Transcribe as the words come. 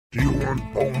Do you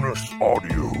want bonus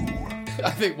audio?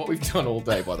 I think what we've done all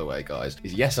day, by the way, guys,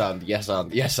 is yes and,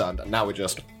 and now we're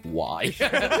just, why?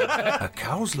 A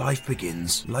cow's life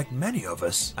begins, like many of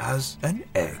us, as an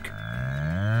egg.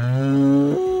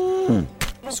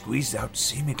 Squeezed out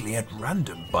seemingly at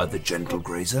random by the gentle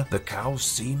grazer, the cow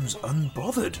seems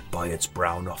unbothered by its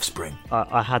brown offspring.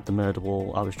 I had the murder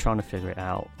wall. I was trying to figure it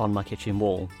out on my kitchen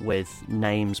wall with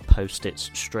names,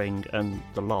 post-its, string, and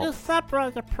the lot. Is that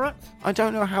brother Prick? I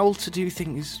don't know how to do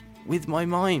things with my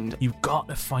mind. You've got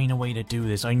to find a way to do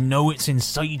this. I know it's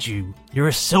inside you. You're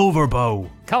a silver bow.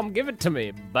 Come give it to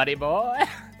me, buddy boy.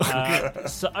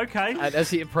 Okay. And as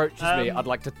he approaches me, I'd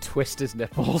like to twist his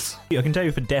nipples. I can tell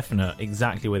you for definite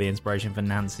exactly where the inspiration for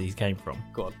Nancy came from.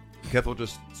 Go on. Careful,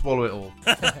 just swallow it all.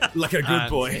 Like a good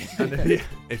boy. And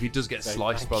if he does get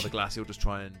sliced by the glass, he'll just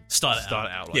try and Start it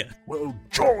out. Yeah. Well,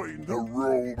 join the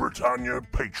Royal Britannia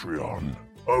Patreon.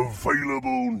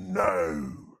 Available now.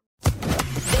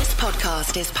 This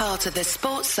podcast is part of the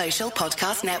Sports Social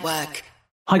Podcast Network.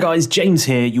 Hi guys, James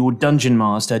here, your Dungeon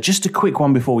Master. Just a quick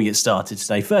one before we get started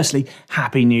today. Firstly,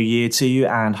 Happy New Year to you,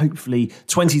 and hopefully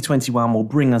 2021 will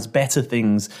bring us better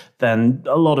things than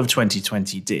a lot of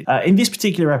 2020 did. In this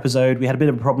particular episode, we had a bit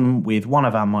of a problem with one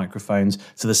of our microphones,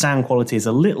 so the sound quality is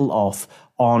a little off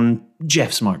on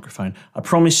Jeff's microphone. I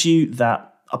promise you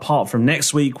that apart from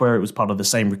next week, where it was part of the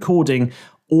same recording,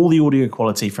 all the audio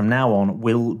quality from now on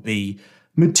will be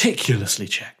meticulously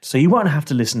checked. So you won't have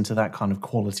to listen to that kind of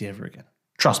quality ever again.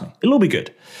 Trust me, it'll all be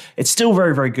good. It's still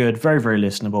very, very good, very, very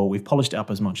listenable. We've polished it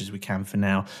up as much as we can for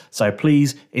now. So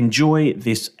please enjoy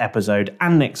this episode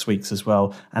and next week's as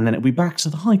well. And then it'll be back to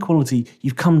the high quality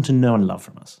you've come to know and love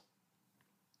from us.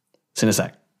 See you in a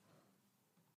sec.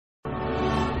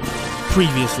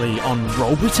 Previously on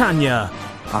Roll Britannia.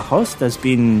 Our host has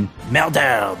been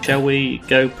meltdown. Shall we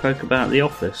go poke about the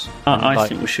office? I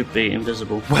think we should be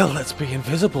invisible. Well, let's be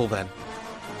invisible then.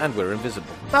 And we're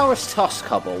invisible. Maurus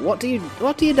Toscobble, what do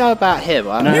you know about him?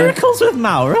 Miracles with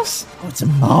Maurus? Oh, it's a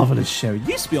marvellous show. It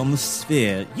used to be on the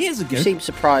Sphere years ago. You seem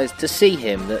surprised to see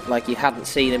him, that like you hadn't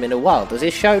seen him in a while. Does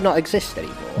his show not exist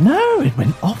anymore? No, it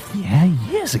went off the air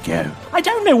years ago. I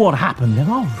don't know what happened. There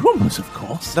are rumours, of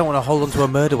course. I don't want to hold on to a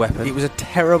murder weapon. It was a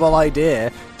terrible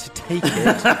idea to take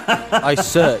it. I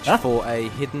searched for a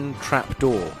hidden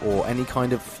trapdoor or any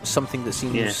kind of something that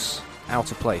seems out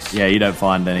of place. Yeah, you don't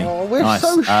find any. Oh, we're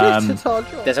so shit at our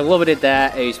job. There's a woman in there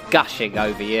who's gushing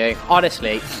over you.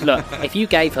 Honestly, look, if you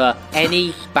gave her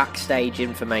any backstage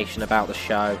information about the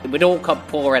show, we'd all come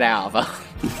pouring out of her.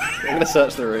 I'm going to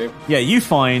search the room. Yeah, you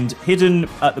find hidden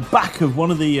at the back of one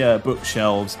of the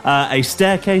bookshelves a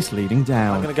staircase leading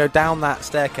down. I'm going to go down that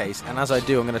staircase, and as I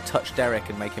do, I'm going to touch Derek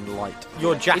and make him light.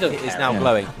 Your jacket is now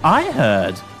glowing. I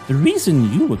heard the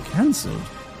reason you were cancelled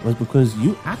was because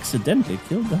you accidentally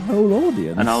killed the whole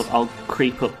audience. And I'll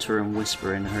creep up to her and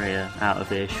whisper in her ear, out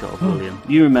of earshot of William.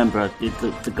 You remember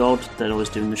the god that I was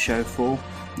doing the show for?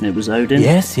 It was Odin.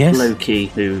 Yes. Loki,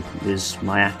 who is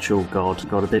my actual god,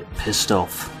 got a bit pissed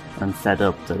off and fed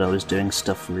up that I was doing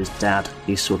stuff for his dad.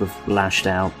 He sort of lashed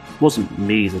out. It wasn't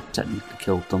me that technically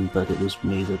killed them, but it was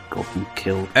me that got them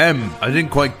killed. I didn't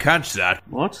quite catch that.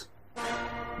 What?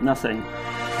 Nothing.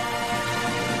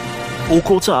 All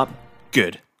caught up?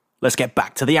 Good. Let's get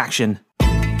back to the action.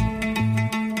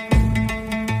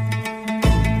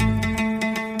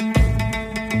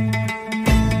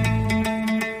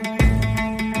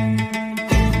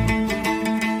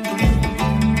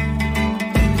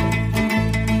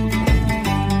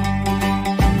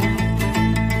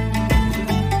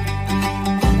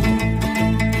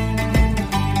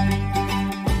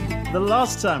 The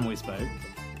last time we spoke,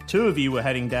 two of you were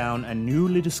heading down a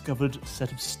newly discovered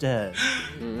set of stairs.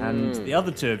 And the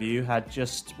other two of you had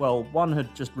just, well, one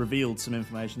had just revealed some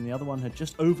information, the other one had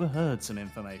just overheard some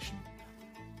information.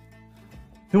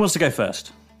 Who wants to go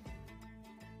first?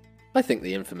 I think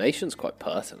the information's quite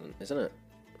pertinent, isn't it?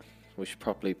 We should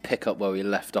probably pick up where we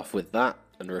left off with that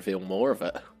and reveal more of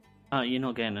it. You're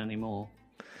not getting any more.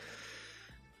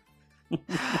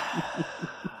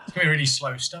 It's going to be a really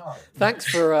slow start. Thanks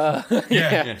for...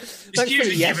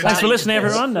 Thanks for listening,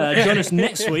 everyone. Join us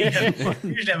next week.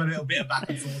 Usually have a little bit of back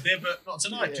and forth here, but not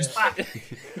tonight. Just back.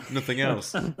 Nothing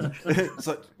else. It's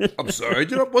like, I'm sorry,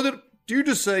 do you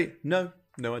just say, no,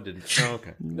 I didn't. Oh,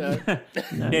 okay.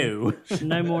 No.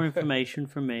 No more information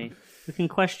from me. We can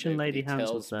question Lady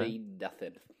Hansel there. Me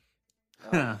nothing.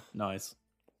 Nice.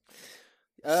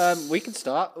 We can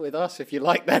start with us if you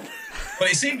like then. Well,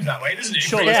 it seems that way, doesn't it?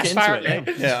 Sure, let's get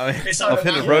into it. Yeah, I've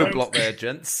hit a roadblock there,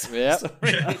 gents. Yeah.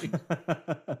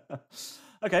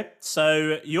 Okay,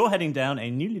 so you're heading down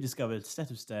a newly discovered set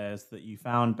of stairs that you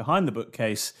found behind the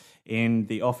bookcase in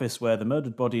the office where the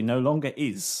murdered body no longer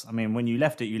is. I mean, when you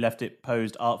left it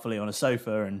posed artfully on a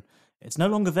sofa, and it's no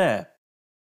longer there.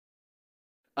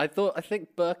 I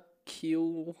think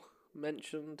Burkule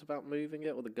mentioned about moving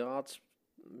it, or the guards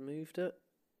moved it,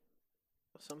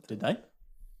 or something. Did they?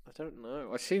 I don't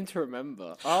know. I seem to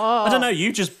remember. I don't know.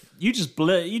 You just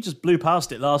blew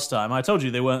past it last time. I told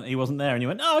you he wasn't there, and you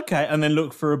went, "Oh, okay," and then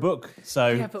looked for a book. So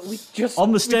yeah, but we just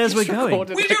on the stairs we're going.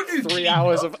 We don't do 3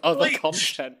 hours of other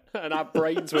content, and our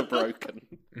brains were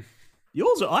broken.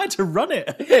 Yours, I had to run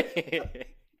it.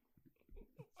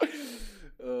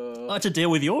 I had to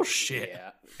deal with your shit.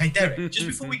 Yeah. Hey, Derek, just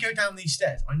before we go down these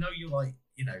stairs, I know you're like,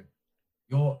 are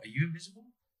you invisible?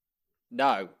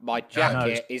 No, my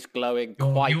jacket is glowing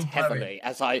quite heavily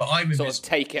as I sort of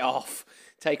take off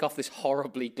this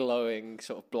horribly glowing,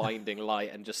 sort of blinding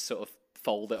light, and just sort of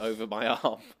fold it over my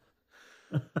arm.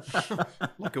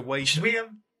 Like a weight.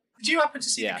 Did you happen to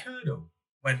see the Colonel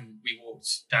when we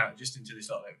walked down just into this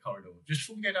little corridor? Just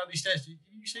before we go down these stairs, did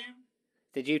you see him?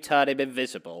 Did you turn him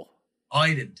invisible?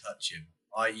 I didn't touch him.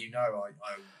 I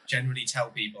generally tell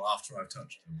people after I've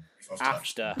touched them. If I've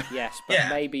touched them. Yes, but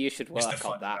maybe you should work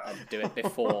on that and do it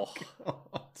before.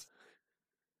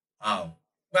 Oh,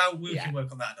 well, we can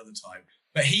work on that another time.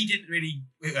 But he didn't really.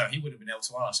 Well, he would have been able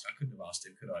to ask. I couldn't have asked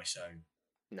him, could I? So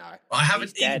no, I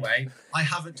haven't. Anyway, I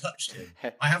haven't touched him.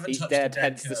 I haven't. He's touched dead. him.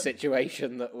 Hence the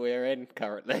situation that we're in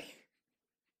currently.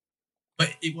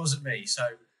 But it wasn't me. So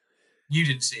you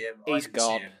didn't see him. He's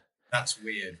gone. See him. That's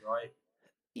weird, right?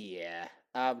 Yeah.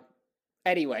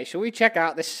 Anyway, shall we check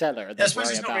out this cellar and then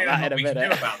worry about really that in a minute? Can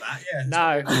do about that. Yeah.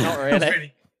 No, not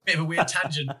really. Bit of a weird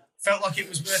tangent. Felt like it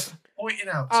was worth pointing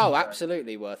out. Oh,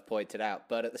 absolutely worth pointing out.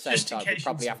 But at the same time, we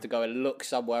probably have to go and look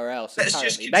somewhere else.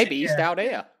 Maybe he's down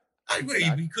here.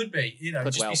 He could be.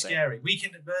 Could just be scary.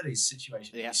 Weekend at Bernie's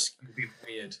situation. Yeah. It would be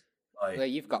weird. Well,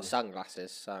 you've got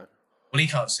sunglasses, so. Well, he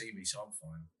can't see me, so I'm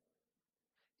fine.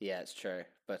 Yeah, it's true.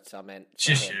 But I meant.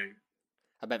 Just you.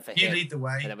 I meant for him. You lead the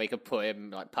way. And then we could put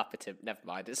him, puppet him. Never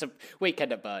mind. It's a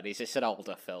Weekend at Bernie's. It's an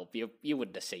older film. You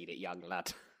wouldn't have seen it, young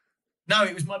lad. No,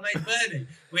 it was my mate Bernie.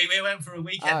 we went for a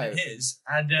weekend at his,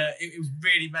 and it was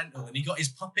really mental. And he got his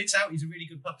puppets out. He's a really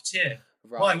good puppeteer.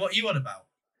 Right. Why? What are you on about?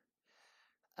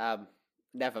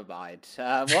 Never mind.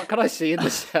 What can I see in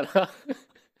the cellar?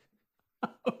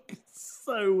 It's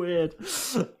so weird.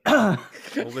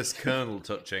 All this Colonel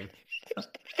touching.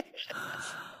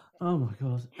 Oh my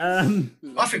god!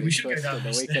 I think we should go down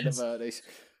the stairs.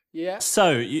 Yeah.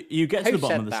 So you get to the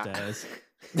bottom of the stairs.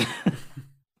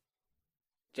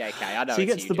 JK, I know. So you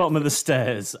get to the bottom of the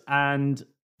stairs, and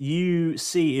you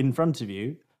see in front of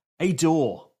you a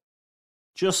door,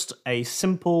 just a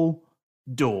simple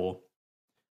door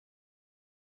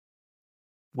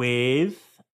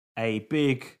with a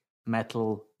big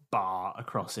metal bar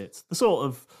across it. The sort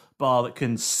of bar that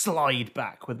can slide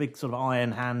back with a big sort of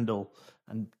iron handle,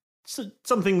 and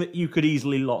something that you could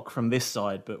easily lock from this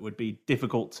side, but would be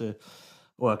difficult to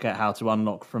work out how to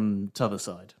unlock from the other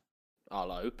side.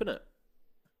 I'll open it.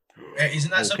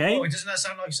 Isn't that something? Doesn't that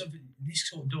sound like something? This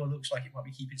sort of door looks like it might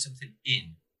be keeping something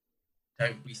in.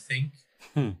 Don't we think?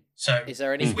 So, is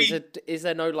there any? Is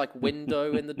there no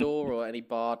window in the door or any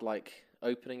barred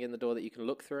opening in the door that you can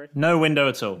look through? No window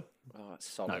at all. Oh, that's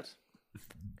solid. No.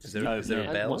 Is there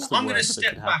a bell? I'm going to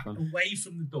step back away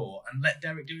from the door and let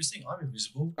Derek do his thing. I'm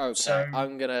invisible. Okay, so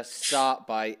I'm going to start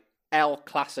by El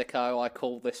Clasico, I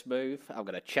call this move. I'm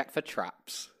going to check for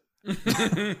traps.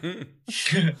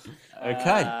 Okay.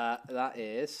 That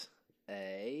is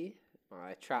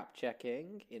my trap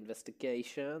checking,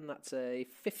 investigation, that's a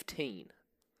 15.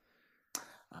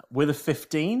 With a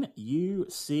 15, you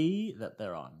see that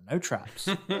there are no traps.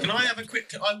 Can I have a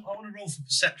quick... I want to roll for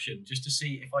perception just to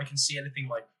see if I can see anything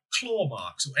like claw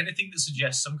marks or anything that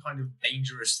suggests some kind of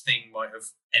dangerous thing might have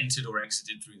entered or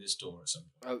exited through this door at some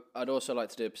point. I'd also like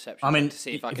to do a perception. I mean, to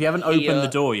see if you haven't opened the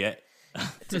door yet...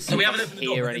 So we haven't opened the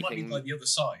door, but it might be the other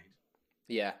side.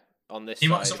 Yeah, on this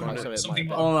side.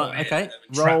 Something okay,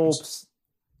 roll...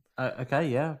 okay,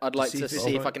 yeah. I'd like to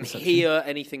see if I can hear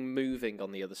anything moving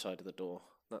on the other side of the door.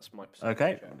 That's my perception.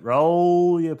 Okay,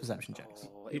 roll your perception checks.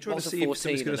 You trying to see if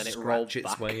something's going to scratch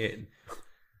its way in?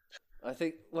 I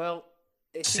think,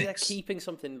 if they're keeping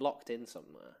something locked in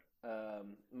somewhere.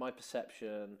 My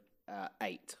perception,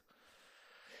 8.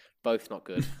 Both not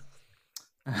good.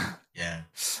 Yeah.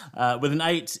 With an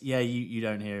 8, you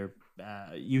don't hear.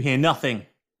 You hear nothing.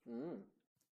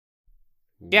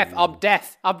 Deaf. I'm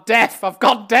deaf. I've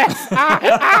gone deaf.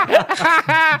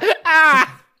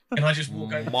 Can I just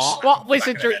walk over? What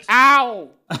wizardry? Ow!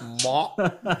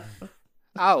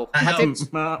 Oh, I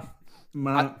didn't. Ma.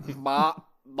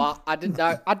 I didn't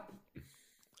know.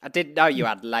 I didn't know you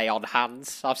had lay on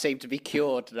hands. I seem to be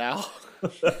cured now.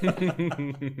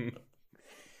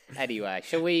 Anyway,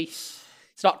 shall we?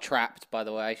 It's not trapped, by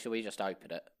the way. Shall we just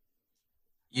open it?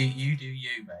 You do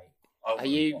you, mate. Are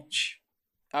you? Watch.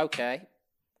 Okay.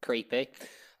 Creepy.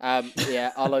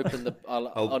 Yeah, I'll open the.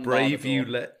 I'll bravely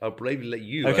let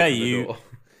you. Okay, open the you. door.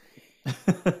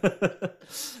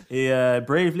 He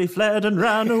bravely fled and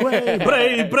ran away.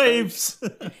 Braves.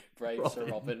 Brave Sir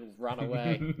Robin ran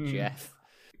away. Jeff.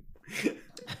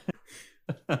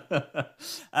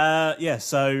 Yeah,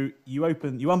 so you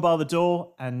unbar the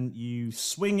door and you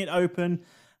swing it open,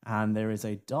 and there is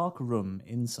a dark room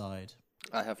inside.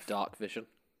 I have dark vision.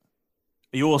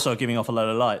 You're also giving off a load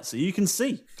of light, so you can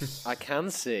see. I can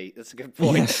see. That's a good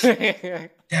point.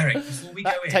 Derek, before we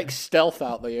go in, takes stealth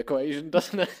out the equation,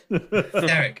 doesn't it?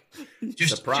 Derek,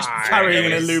 just carrying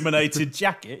an illuminated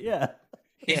jacket. Yeah.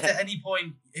 If at any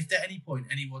point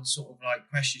anyone sort of like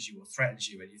questions you or threatens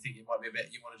you, and you think it might be a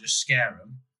bit, you want to just scare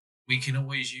them, we can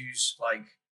always use like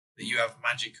that you have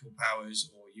magical powers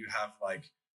or you have like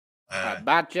a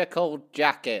magical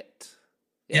jacket.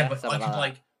 Yeah, but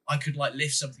I could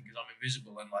lift something because I'm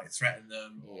invisible and like threaten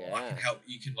them, or I can help.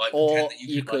 You can like, or pretend that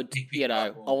you could, like, pick people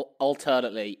up, or...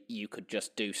 alternately, you could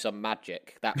just do some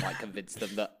magic that might convince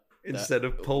them that instead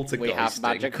of poltergeisting, we have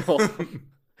magical.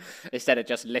 Instead of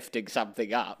just lifting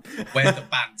something up. Where's the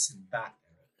bants and that?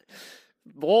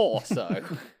 More so.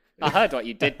 I heard what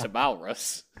you did to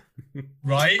Malrus.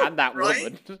 Right? And that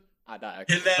woman. I know.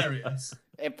 Hilarious.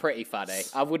 Pretty funny.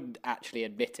 I wouldn't actually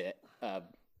admit it.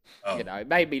 You know, it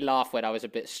made me laugh when I was a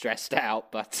bit stressed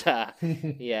out, but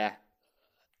yeah.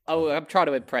 Oh, I'm trying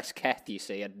to impress Keth, you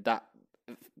see, and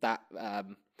that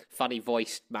funny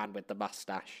voiced man with the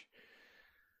mustache.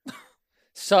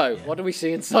 So, what do we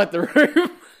see inside the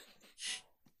room?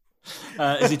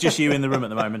 Is it just you in the room at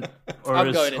the moment? Or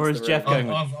is Jeff going?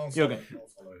 You're going. I'll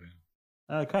follow him.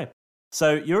 Okay.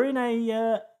 So you're in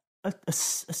a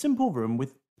simple room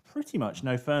with pretty much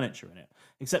no furniture in it,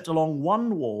 except along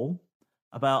one wall,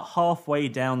 about halfway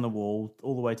down the wall,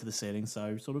 all the way to the ceiling.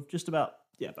 So sort of just about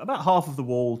half of the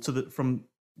wall from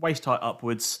waist height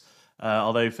upwards.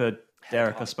 Although for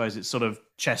Derek, I suppose it's sort of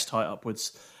chest height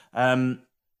upwards.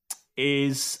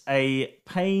 Is a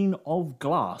pane of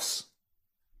glass.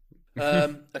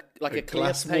 Like a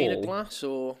clear pane of glass,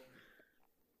 or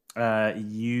are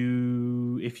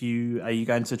you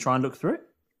going to try and look through it?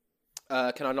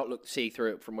 Can I not see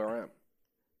through it from where I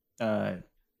am?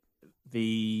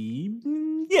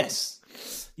 Yes,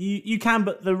 you can,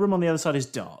 but the room on the other side is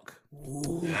dark.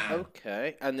 Ooh.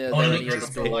 Okay, and there are any other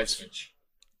doors?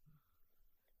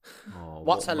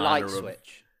 What's a light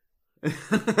switch?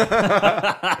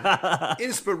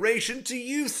 Inspiration to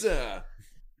you, sir.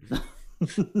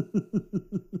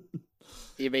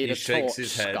 You mean he a shakes torch,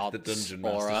 his head. Scots, The dungeon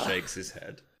master shakes his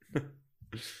head.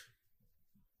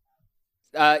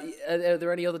 Are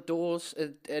there any other doors?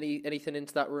 Anything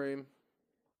into that room?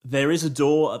 There is a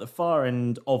door at the far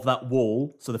end of that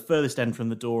wall, so the furthest end from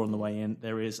the door on the way in.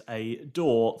 There is a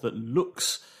door that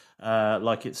looks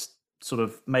like it's sort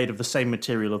of made of the same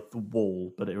material of the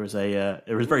wall, but there is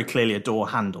very clearly a door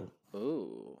handle.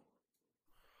 Ooh.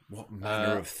 What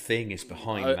manner of thing is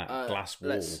behind that glass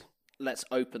wall? Let's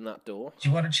open that door. Do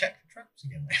you want to check the traps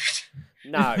again?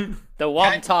 No. The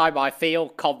one time I feel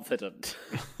confident.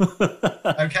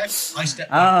 Okay, I step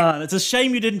back. It's a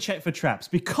shame you didn't check for traps,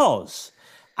 because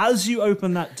as you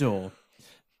open that door,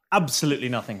 absolutely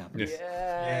nothing happens.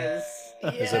 Yes.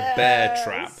 There's a bear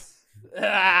trap.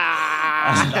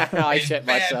 I shit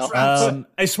myself.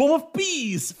 A swarm of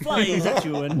bees flies at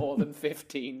you, and more than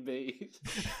 15 bees.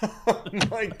 Oh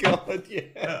my god!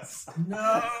 Yes.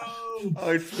 No.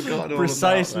 I'd forgotten all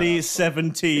precisely about that.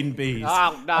 17 bees.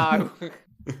 Oh no,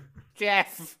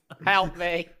 Jeff, help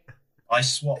me! I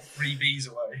swat 3 bees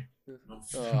away.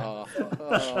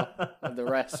 And the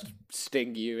rest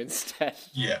sting you instead.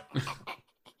 Yeah.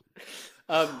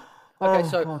 Okay,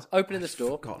 so God. Opening this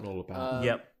door. Forgotten all about.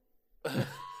 Yep.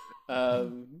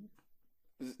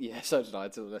 Yeah, so did I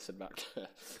until I listened back to it.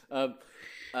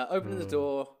 Opening the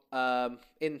door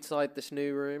inside this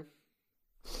new room.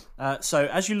 So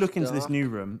as you look into this new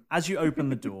room, as you open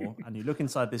the door and you look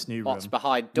inside this new room, what's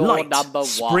behind door light number 1?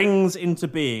 Springs into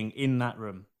being in that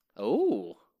room.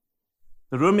 Ooh.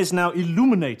 The room is now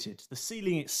illuminated. The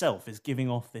ceiling itself is giving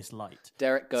off this light.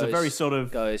 Derek goes. It's a very sort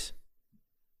of goes.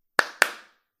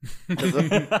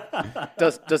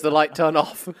 Does the light turn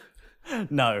off?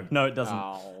 No, it doesn't.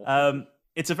 Oh.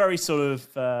 It's a very sort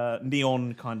of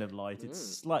neon kind of light.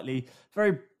 It's slightly,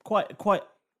 very quite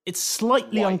It's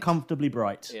slightly White. uncomfortably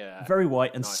bright. Yeah. Very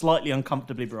white and Nice. slightly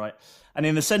uncomfortably bright. And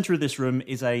in the centre of this room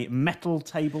is a metal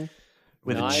table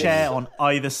with Nice. a chair on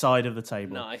either side of the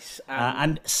table. Nice.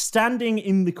 And standing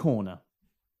in the corner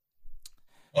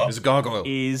There's a gargoyle.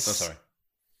 is sorry.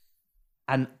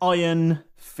 an iron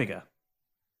figure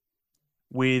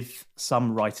with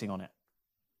some writing on it.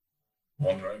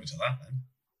 Wander over to that then.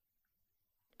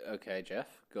 Okay, Jeff,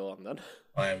 go on then.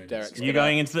 I am Derek's Are you gonna-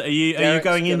 going into the, are you Derek's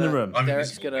going in the gonna- room? I'm Derek's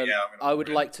invisible, gonna. but yeah, I'm gonna I would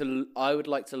wander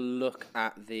like to look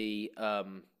at the.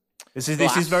 This is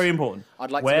glass. very important.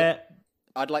 I'd like Where to.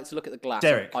 I'd like to look at the glass.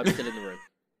 Derek. I'm still in the room.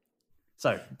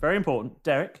 So, very important.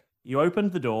 Derek, you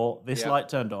opened the door, this Yeah. light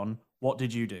turned on. What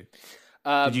did you do?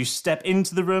 Um, Did you step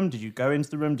into the room? Did you go into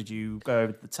the room? Did you go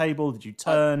over to the table? Did you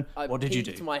turn? I what did you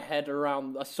peeked do? my head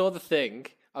around. I saw the thing.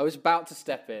 I was about to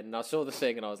step in, and I saw the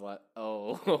thing, and I was like,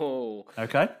 "Oh."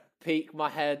 Okay. Peek my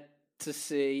head to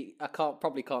see. I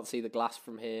probably can't see the glass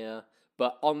from here,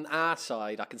 but on our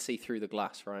side, I can see through the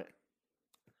glass, right?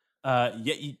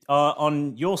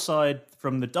 On your side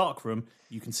from the dark room,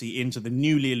 you can see into the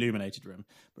newly illuminated room.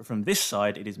 But from this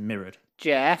side, it is mirrored.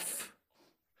 Jeff,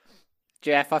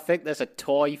 I think there's a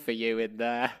toy for you in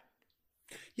there.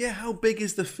 Yeah, how big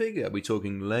is the figure? Are we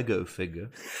talking Lego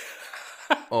figure?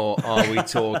 Or are we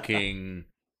talking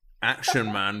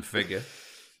Action Man figure?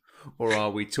 Or are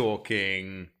we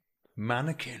talking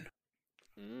mannequin?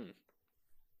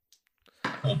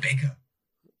 Or bigger.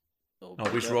 Oh,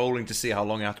 we're just rolling to see how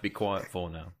long I have to be quiet for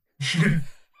now.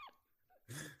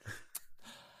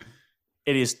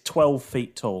 It is 12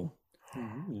 feet tall.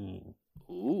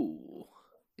 Ooh.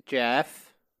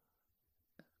 Jeff,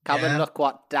 come and Yeah? look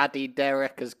what Daddy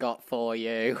Derek has got for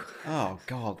you. Oh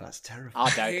God, that's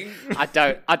terrifying. I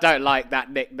don't like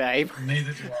that nickname.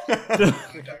 Neither do I. I don't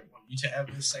want you to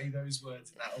ever say those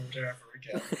words in that order ever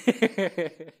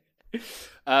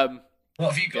again.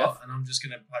 What have you got? And I'm just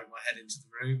going to poke my head into the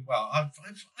room. Well, I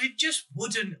just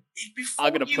wouldn't. Before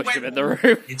I'm going to you push went him in the on,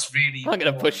 room. It's really. I'm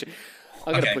going to push.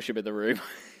 I'm going to Okay. push him in the room.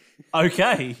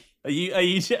 Okay. Are you?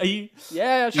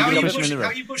 Yeah. You How gonna are you push him in the pushing? room? How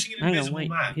are you pushing an Hang on, invisible wait.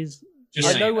 man? He's Just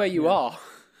I so know you where you are.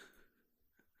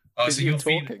 Oh, 'Cause so you're you're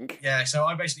feeling- talking. Yeah, so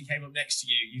I basically came up next to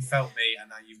you. You felt me, and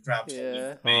now you've grabbed hold Yeah.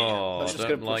 of me. Oh, I'm I just don't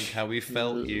gonna like push- how we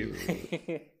felt you.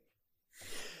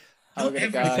 I'm Not gonna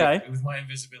go. everything Okay. with my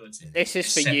invisibility. This is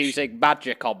for Exception. using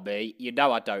magic on me. You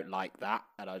know I don't like that,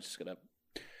 and I'm just gonna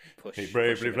push. He push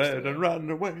bravely him into fled the and wall. ran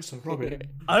away, so Robin.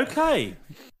 Okay.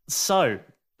 So,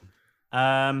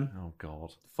 Oh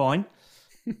God. fine.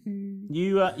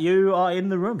 You are in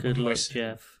the room. good luck, Nice.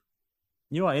 Jeff.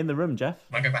 You are in the room, Jeff.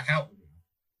 Can I go back out?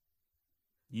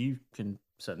 You can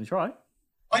certainly try.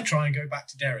 I try and go back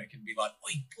to Derek and be like,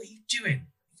 "Oi, what are you doing?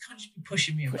 You can't just be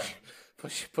pushing me around."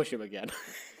 Push him again.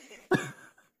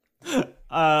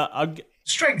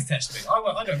 Strength test me. I'm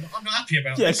not happy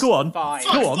about Yeah, this. go on. Fine.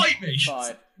 Go on. Fight me.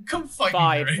 Fine. Come fight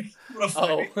Fine. me, Derek. You want to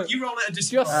fight Oh. me? You roll at a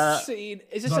Just disadvantage. seen.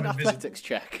 Is this I'm an invisible. athletics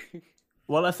check?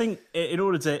 Well, I think in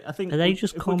order to, Are they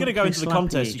just if we're going to go into the comically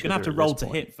contest, slapping you're going to have each to other at roll this to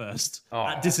point? hit first Oh.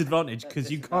 at disadvantage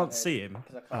because you can't see him.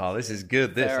 Oh, this is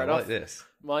good. This Fair I enough. like this.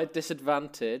 My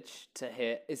disadvantage to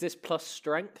hit is this plus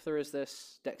strength or is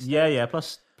this dexterity? Yeah,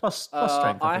 plus strength.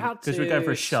 I I had think, because we're going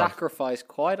for a to shove. sacrifice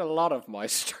quite a lot of my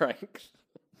strength.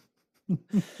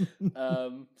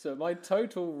 So my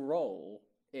total roll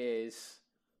is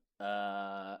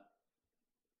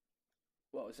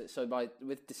what was it? So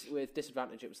with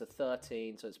disadvantage it was a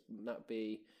 13. So that would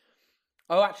be.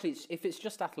 Oh, actually, if it's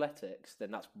just athletics, then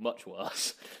that's much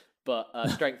worse. But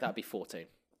strength that'd be 14.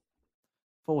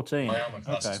 14. My armor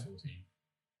class Okay. is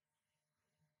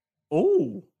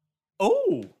 14.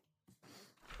 Oh.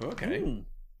 Okay.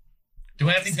 Do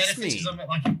I have any What's this benefits? Because mean?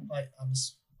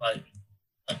 like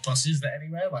pluses there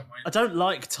anywhere? Like I don't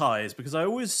like ties because I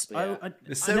always Yeah. I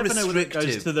It's so never know whether it goes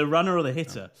restrictive. to the runner or the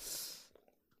hitter.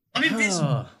 I'm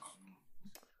invisible.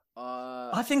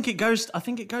 I think it goes to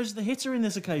the hitter in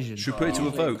this occasion. Should we put it to a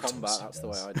Usually in vote? combat, that's the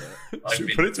way I do it. I've Should we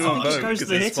been- put it to I a think vote? goes to Because the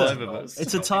there's hitter. 5 of us.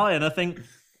 It's a tie, and I think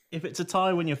if it's a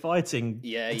tie when you're fighting,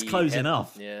 Yeah, it's you close hit-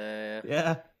 enough. Yeah.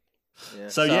 Yeah. Yeah.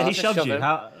 So yeah, I'll he just shoved shove you. him.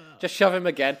 How? Just shove him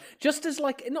again. Just as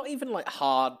like not even like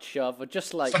hard shove, or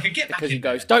just like, like a get back because he in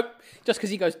goes, there.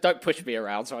 don't push me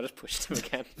around. So I just pushed him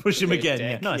again. Push him You again.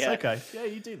 Yeah. dick. Nice. Yeah. Okay. Yeah,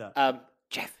 you do that.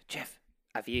 Jeff,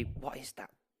 have you? What is that?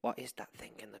 What is that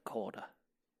thing in the corner?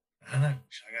 I don't know.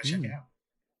 Should I go check it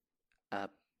out?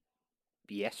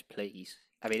 Yes, please.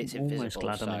 I mean, it's I'm almost invisible.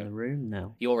 glad so I'm in the room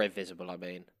now. you're invisible. I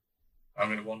mean, I'm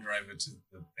going to wander over to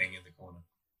the thing in the corner.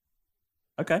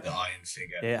 Okay. The iron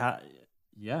figure.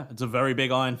 Yeah, it's a very big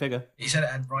iron figure. He said it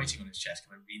had writing on its chest.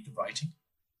 Can I read the writing?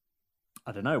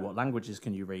 I don't know what languages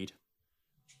can you read.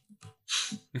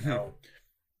 No.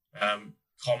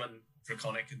 Common,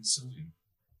 Draconic, and Sylvan.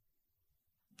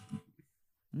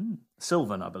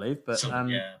 Sylvan, I believe, but Sylvan,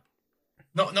 yeah.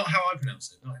 Not how I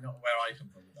pronounce it. Not where I come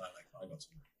from. The dialect I got to.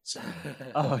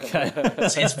 Oh, okay.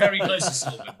 It's very close to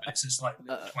Sylvan, but it's a slightly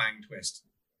twang twist.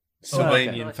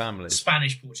 Sylvanian family.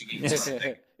 Spanish, Portuguese.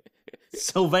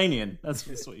 Sylvanian.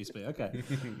 That's what you speak. Okay.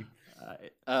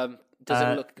 Does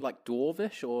it look like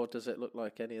Dwarvish, or does it look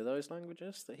like any of those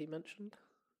languages that he mentioned?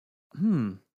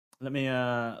 Let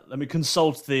me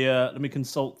consult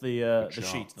the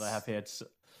sheet that I have here.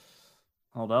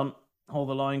 Hold on. Hold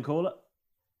the line, caller.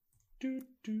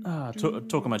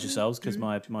 Talk amongst yourselves, because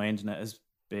my internet is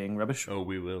being rubbish. Oh,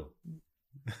 we will.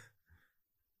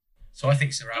 So I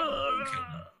think Sir Albert Hall killed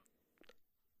him.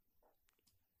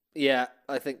 Yeah,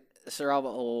 I think Sir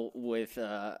Albert Hall with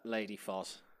Lady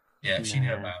Foz. Yeah, she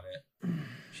knew about it.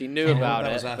 She knew about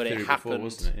it, was but it before, happened.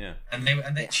 wasn't it? Yeah.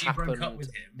 And she broke up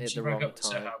with him. She broke up with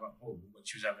Sir Albert Hall when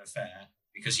she was having an affair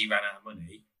because he ran out of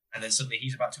money. And then suddenly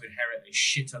he's about to inherit a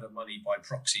shit ton of money by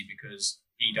proxy because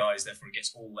he dies, therefore it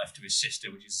gets all left to his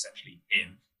sister, which is essentially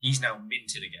him. He's now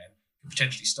minted again, can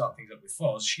potentially start things up with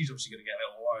Foz. She's obviously going to get a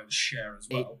little lion's share as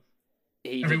well.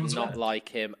 He did not like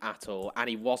him at all, and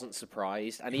he wasn't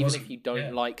surprised. And even if you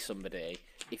don't like somebody,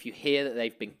 if you hear that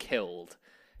they've been killed,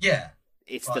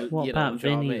 it's the. What about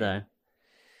Vinny though?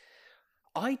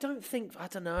 I don't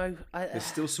know. There's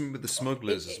still some with the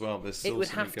smugglers as well. There's still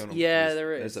something going on. Yeah,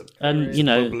 there is. And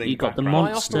you got the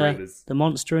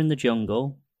monster in the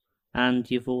jungle,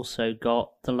 and you've also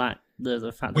got the fact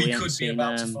that we haven't seen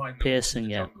Pearson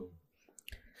yet.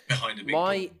 Behind a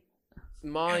big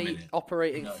My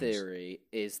operating theory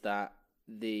is that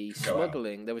the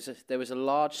smuggling there was a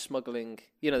large smuggling.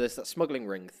 There's that smuggling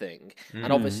ring thing,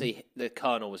 and obviously the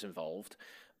colonel was involved.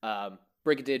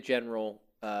 Brigadier General.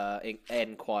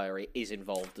 Inquiry is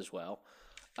involved as well,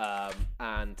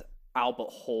 and Albert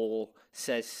Hall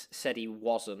said he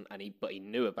wasn't, but he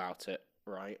knew about it,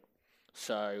 right?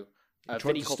 So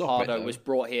Vinny Corpado was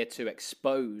brought here to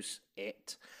expose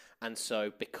it, and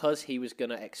so because he was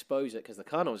going to expose it, because the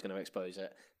colonel was going to expose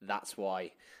it, that's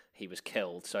why he was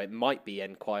killed. So it might be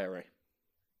Inquiry.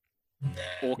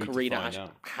 Or Karina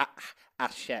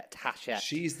Hachette.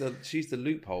 She's the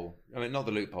loophole. I mean, not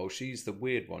the loophole. She's the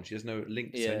weird one. She has no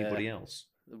link to anybody else.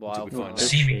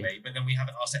 Seemingly, but then we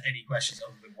haven't asked her any questions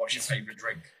other than what's your favourite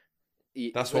drink.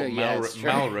 That's what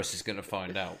Malrus is going to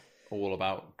find out all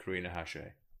about Karina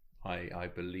Hachette. I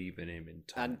believe in him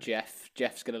entirely. And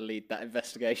Jeff's going to lead that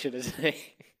investigation, isn't he?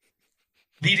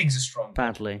 Leading's a strong.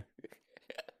 Badly.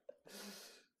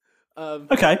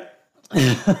 Okay.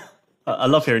 I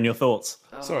love hearing your thoughts.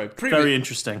 Sorry, very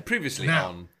interesting. Previously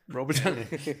on Robert Downey.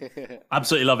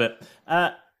 Absolutely love it.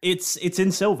 It's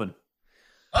in Sylvan.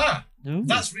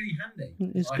 That's really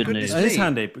handy. It's good news. It is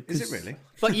handy. Because... Is it really?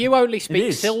 But you only speak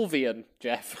Sylvian,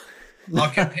 Jeff. I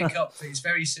can pick up. It's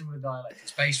very similar dialect.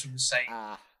 It's based from the same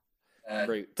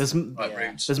root.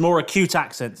 Roots. There's more acute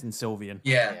accents in Sylvian.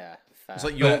 Yeah. It's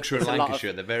like Yorkshire and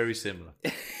Lancashire. They're very similar.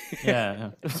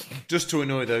 Yeah. Just to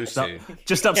annoy those two.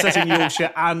 Just upsetting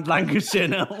Yorkshire and Lancashire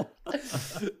now.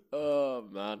 Oh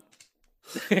man.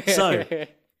 So,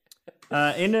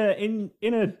 in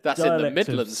a that's in the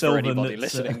Midlands for anybody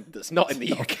listening that's not in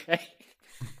the UK.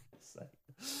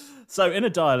 So, in a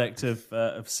dialect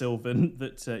of Sylvan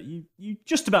that you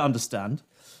just about understand,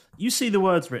 you see the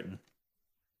words written.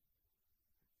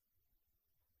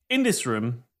 In this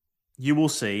room, you will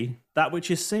see that which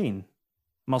is seen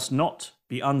must not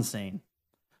be unseen.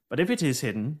 But if it is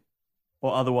hidden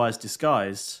or otherwise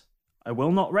disguised, I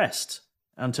will not rest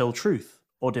until truth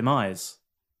or demise.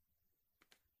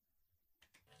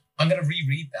 I'm going to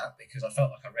reread that because I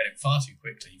felt like I read it far too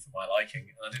quickly for my liking,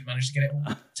 and I didn't manage to get it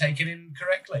all taken in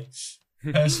correctly.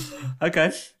 Personally.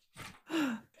 Okay.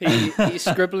 He's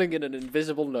scribbling in an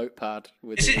invisible notepad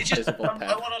with an invisible pen.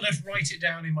 I want to just write it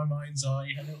down in my mind's eye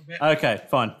a little bit. Okay,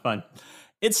 fine.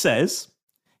 It says,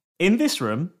 in this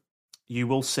room, you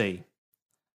will see.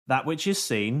 That which is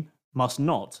seen must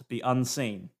not be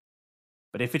unseen.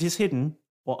 But if it is hidden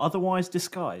or otherwise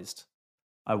disguised,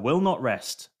 I will not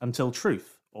rest until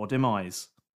truth or demise.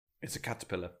 It's a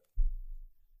caterpillar.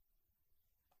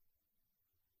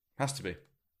 Has to be.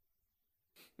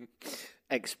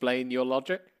 Explain your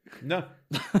logic? No.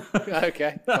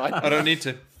 Okay, fine. I don't need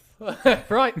to.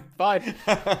 Right, fine.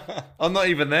 I'm not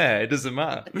even there. It doesn't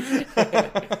matter.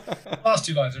 Last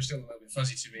two lines are still a little bit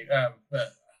fuzzy to me,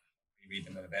 but we read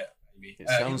them in a bit. Maybe.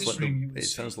 It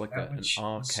sounds like an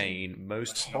arcane,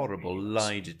 most horrible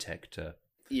lie detector.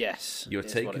 Yes. You're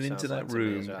taken into that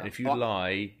room, and if you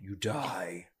lie, you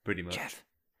die. Pretty much.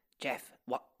 Jeff,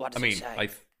 what does it say?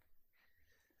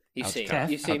 You seem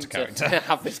Out of character. to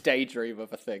have this daydream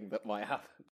of a thing that might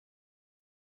happen.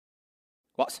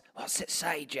 What's it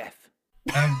say, Jeff?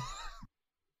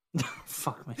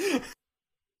 Fuck me.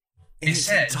 In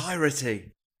its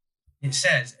entirety. It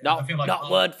says... Not, I feel like not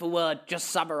word for word, just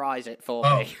summarise it for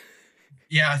me.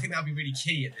 Yeah, I think that would be really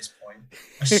key at this point.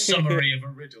 A summary of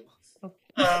a riddle.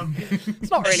 It's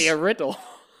not really a riddle.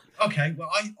 Okay, well,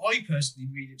 I personally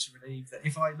read it to believe that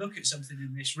if I look at something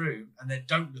in this room and then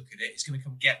don't look at it, it's going to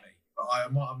come get me. But I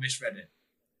might have misread it.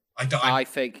 I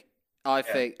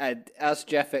think, and as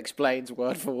Jeff explains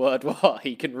word for word what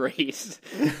he can read,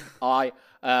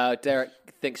 Derek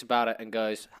thinks about it and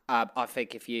goes, I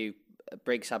think if you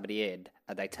bring somebody in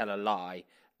and they tell a lie,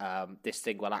 this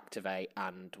thing will activate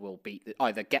and will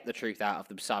either get the truth out of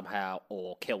them somehow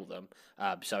or kill them.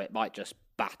 So it might just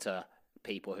batter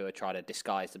people who are trying to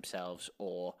disguise themselves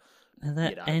or... Are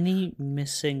there any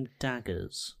missing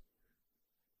daggers?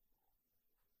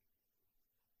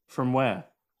 From where?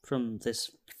 From this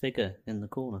figure in the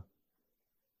corner.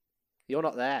 You're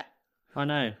not there. I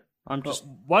know. I'm just...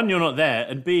 One, you're not there,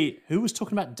 and B, who was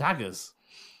talking about daggers?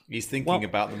 He's thinking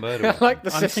about the murder weapon. I like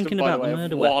the I'm system, thinking by about the way, the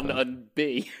murder of weapon. 1 and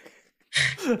B.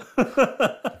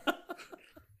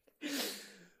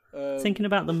 Thinking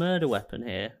about the murder weapon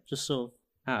here, just sort of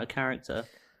out of character.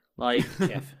 Like...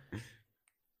 Jeff.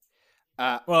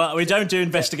 Well, we don't do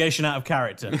investigation out of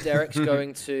character. Derek's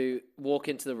going to walk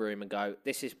into the room and go,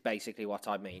 this is basically what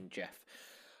I mean, Jeff.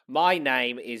 My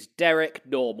name is Derek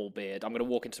Normalbeard. I'm going to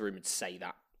walk into the room and say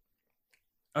that.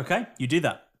 Okay, you do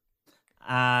that.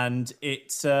 And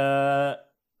it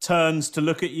turns to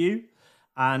look at you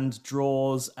and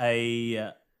draws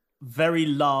a very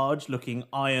large-looking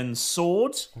iron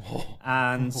sword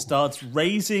and starts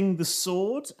raising the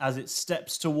sword as it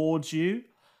steps towards you.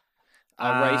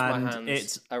 I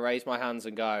raise my hands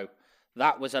and go,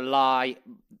 that was a lie.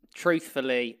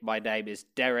 Truthfully, my name is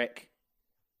Derek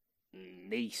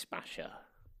Knee Smasher.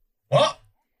 What?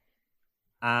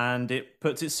 And it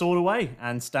puts its sword away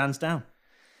and stands down.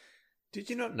 Did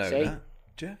you not know that,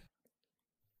 Jeff?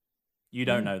 You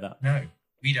don't know that. No,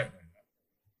 we don't know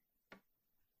that.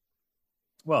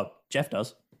 Well, Jeff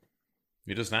does.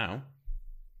 He does now.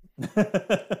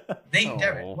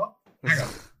 Derek, what? Hang on.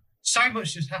 So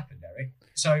much just happened, Derek.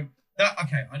 So,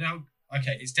 I know.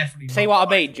 Okay, it's definitely... See what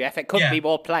I mean, Jeff? It couldn't be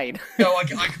more plain. No, I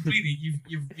completely...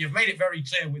 You've made it very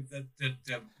clear with the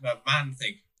man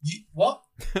thing. What?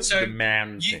 So the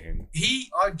man thing.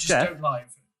 I just Jeff? don't lie.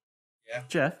 Yeah.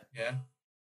 Jeff? Yeah.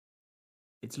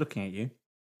 It's looking at you.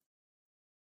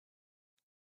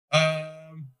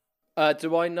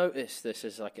 Do I notice this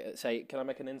as like, say, can I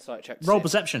make an insight check? Roll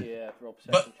perception. Yeah, roll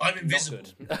perception. But I'm invisible.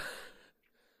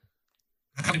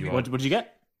 What did you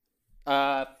get?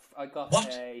 I got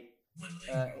a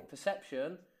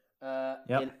perception.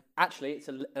 Actually, it's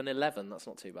an 11. That's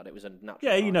not too bad. It was a natural.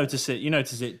 Yeah, you notice it. You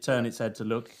notice it turn its head to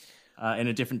look in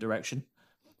a different direction.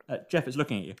 Jeff, it's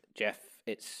looking at you. Jeff,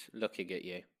 it's looking at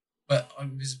you. But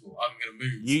I'm invisible. I'm going to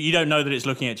move. You don't know that it's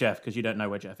looking at Jeff because you don't know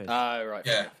where Jeff is. Oh, right.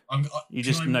 Yeah. You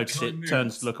just notice it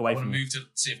turns to look away from I you. want to move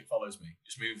to see if it follows me.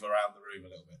 Just move around the room a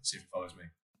little bit, see if it follows me.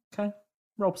 Okay.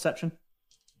 Roll perception.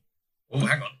 Oh,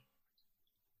 hang on.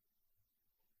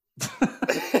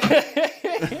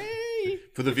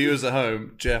 For the viewers at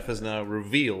home, Jeff has now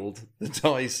revealed the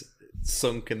dice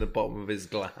sunk in the bottom of his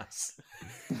glass.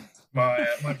 My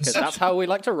perception that's how we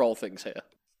like to roll things here.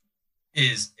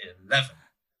 Is 11.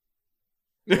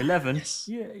 11? Yes.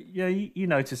 Yeah, you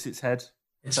notice its head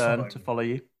turn to follow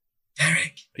you.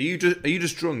 Derek! Are you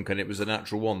just drunk and it was a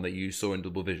natural one that you saw in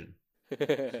double vision? No,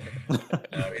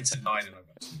 it's a 9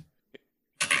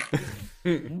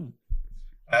 and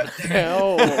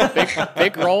I got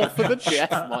big roll for the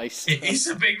Jeff mice. It is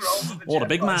a big roll for the What Jeff a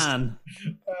big mice. man.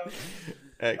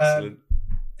 Excellent.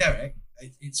 Derek,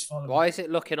 it's following Why is it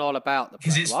looking all about the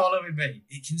place? Because it's following me.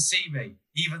 It can see me,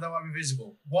 even though I'm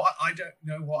invisible. What? I don't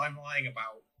know what I'm lying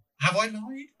about. Have I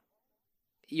lied?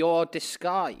 You're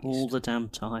disguised. All the damn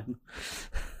time.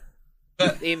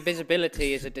 But the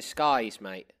invisibility is a disguise,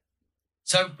 mate.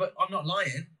 So, but I'm not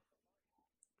lying.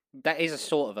 That is a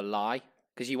sort of a lie,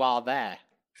 because you are there.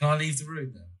 Can I leave the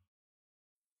room then?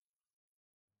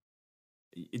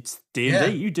 It's D&D. Yeah.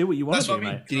 You do what you want That's to what do, I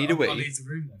mean. mate. Do you need a I'll wee? leave the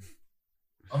room then.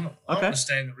 I'm not going to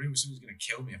stay in the room. Someone's going to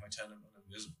kill me if I turn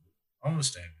invisible. I want to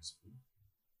stay invisible.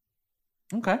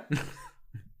 Okay.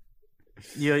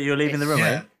 You're leaving the room, Yeah.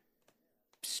 eh?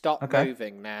 Stop Okay.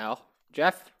 moving now.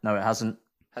 Jeff? No, it hasn't.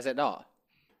 Has it not?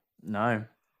 No.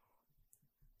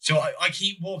 So I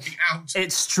keep walking out.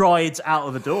 It strides out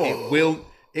of the door.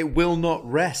 It will not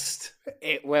rest.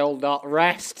 It will not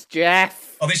rest,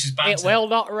 Jeff. Oh, this is bad. It will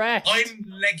not rest. I'm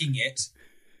legging it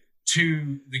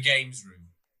to the games room.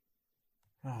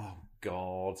 Oh,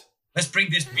 God. Let's bring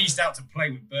this beast out to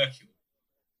play with Berkule.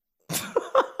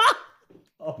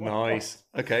 Nice.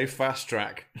 Okay, fast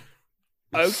track.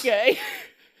 Okay.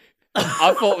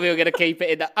 I thought we were going to keep it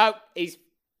in the... Oh,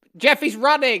 Jeff is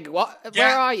running. What? Yeah.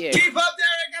 Where are you? Keep up,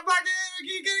 Derek. I'm back here.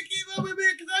 You're going to keep up with me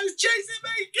because I was chasing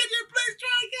me. Can you please try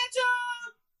and catch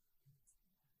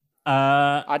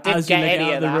up? I didn't get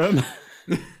any of that. Room.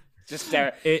 Just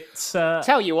Derek. It's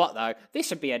Tell you what, though, this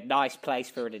would be a nice place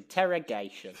for an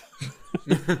interrogation.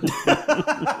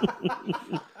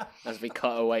 As we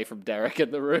cut away from Derek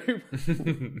in the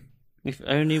room. If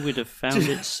only we'd have found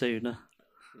it sooner.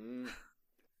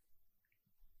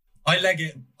 I leg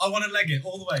it. I want to leg it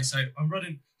all the way, so I'm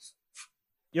running.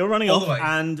 You're running all off, the way.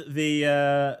 and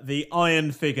the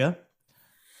iron figure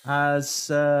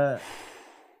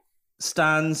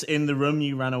stands in the room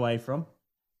you ran away from.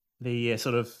 The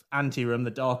sort of ante-room,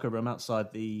 the darker room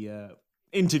outside the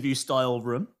interview-style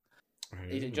room.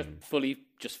 Is it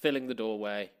just filling the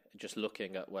doorway, just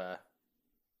looking at where?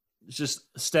 It's just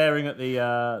staring at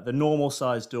the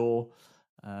normal-sized door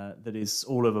that is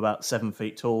all of about 7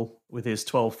 feet tall, with his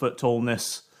 12-foot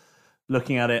tallness,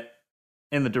 looking at it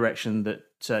in the direction that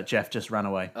Jeff just ran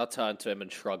away. I'll turn to him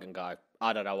and shrug and go,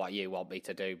 I don't know what you want me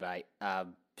to do, mate.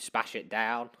 Smash it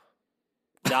down?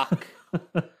 Duck?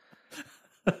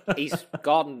 He's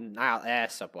gone out there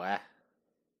somewhere.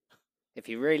 If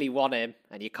you really want him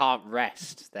and you can't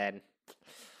rest, then...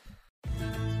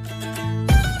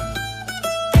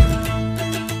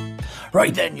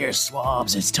 Right then, you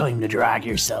swabs, it's time to drag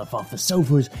yourself off the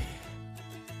sofas,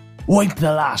 wipe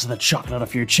the last of the chocolate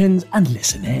off your chins, and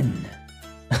listen in.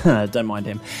 Don't mind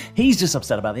him. He's just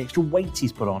upset about the extra weight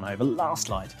he's put on over last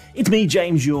night. It's me,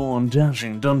 James, your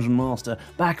dashing dungeon master,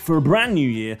 back for a brand new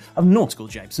year of nautical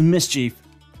japes and mischief.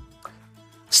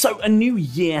 So, a new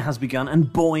year has begun,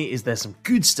 and boy, is there some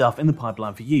good stuff in the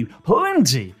pipeline for you.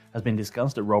 Plenty has been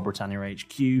discussed at Royal Britannia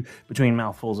HQ, between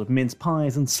mouthfuls of mince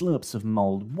pies and slurps of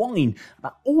mulled wine,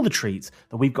 about all the treats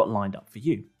that we've got lined up for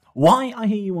you. Why, I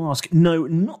hear you ask? No,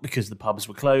 not because the pubs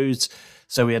were closed,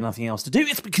 so we had nothing else to do.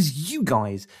 It's because you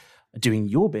guys are doing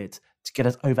your bit to get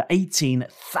us over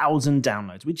 18,000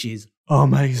 downloads, which is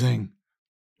amazing.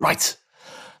 Right,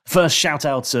 first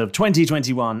shout-outs of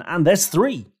 2021, and there's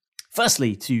 3.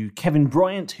 Firstly, to Kevin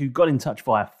Bryant, who got in touch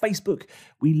via Facebook.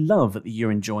 We love that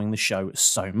you're enjoying the show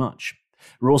so much.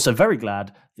 We're also very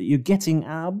glad that you're getting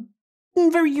our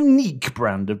very unique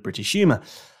brand of British humour.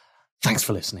 Thanks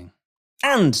for listening.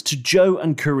 And to Joe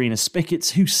and Karina Spickets,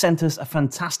 who sent us a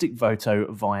fantastic photo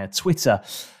via Twitter.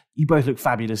 You both look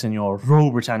fabulous in your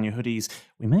Royal Britannia hoodies.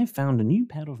 We may have found a new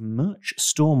pair of merch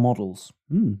store models.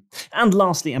 And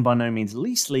lastly, and by no means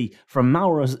leastly, from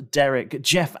Maura's, Derek,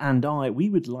 Jeff and I, we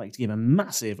would like to give a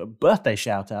massive birthday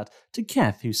shout out to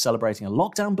Keth, who's celebrating a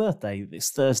lockdown birthday this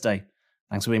Thursday.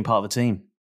 Thanks for being part of the team.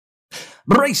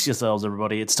 Brace yourselves,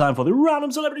 everybody. It's time for the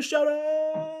random celebrity shout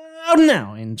out.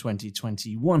 Now, in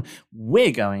 2021,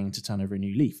 we're going to turn over a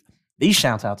new leaf. These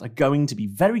shout-outs are going to be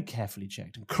very carefully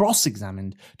checked and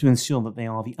cross-examined to ensure that they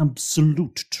are the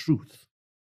absolute truth.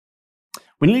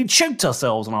 We nearly choked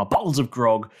ourselves on our bottles of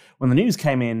grog when the news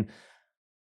came in,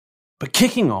 but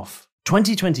kicking off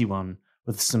 2021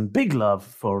 with some big love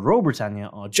for Royal Britannia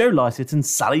are Joe Lycett and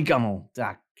Sally Gunnell.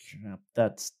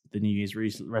 That's the New Year's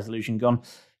resolution gone.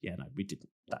 Yeah, no, we didn't.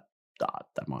 That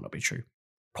might not be true.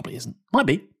 Probably isn't. Might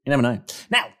be. You never know.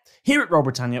 Now, here at Royal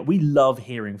Britannia, we love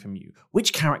hearing from you.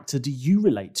 Which character do you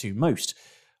relate to most?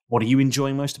 What are you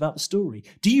enjoying most about the story?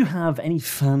 Do you have any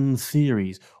fun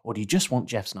theories, or do you just want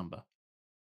Jeff's number?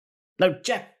 No,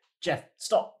 Jeff,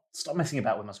 stop messing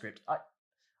about with my script. I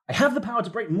have the power to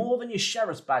break more than your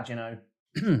sheriff's badge, you know.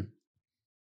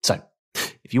 So,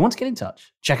 if you want to get in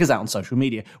touch, check us out on social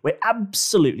media. We're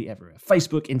absolutely everywhere.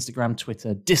 Facebook, Instagram,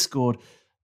 Twitter, Discord,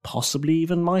 possibly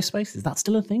even MySpace. Is that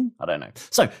still a thing? I don't know.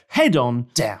 So head on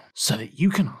down so that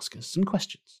you can ask us some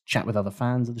questions, chat with other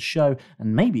fans of the show,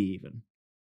 and maybe even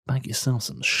bag yourself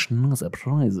some schnozzer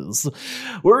prizes.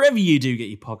 Wherever you do get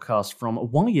your podcast from,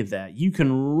 while you're there, you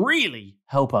can really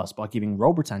help us by giving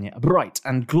Royal Britannia a bright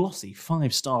and glossy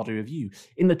 5-star review.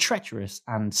 In the treacherous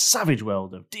and savage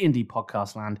world of D&D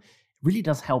podcast land, it really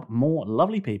does help more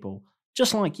lovely people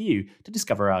just like you to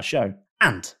discover our show.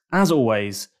 And, as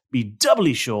always, be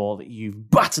doubly sure that you've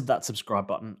battered that subscribe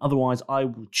button. Otherwise, I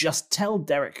will just tell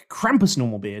Derek Krampus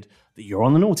Normalbeard that you're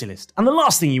on the naughty list. And the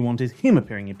last thing you want is him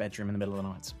appearing in your bedroom in the middle of the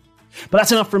night. But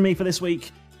that's enough from me for this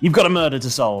week. You've got a murder to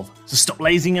solve. So stop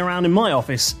lazing around in my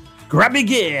office, grab your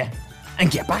gear, and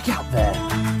get back out there.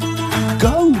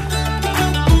 Go!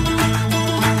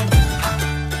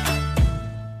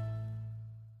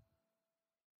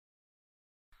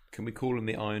 Can we call him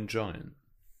the Iron Giant?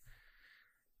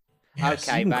 Okay, you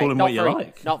can mate. call him not what you very,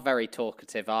 like. Not very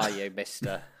talkative, are you,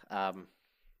 Mister?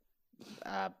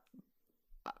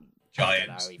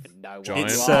 Giant. I don't even know what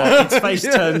Giant. you are. Its face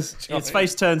turns. Its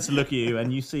face turns to look at you,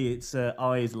 and you see its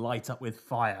eyes light up with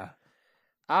fire.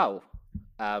 Oh,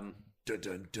 Dun,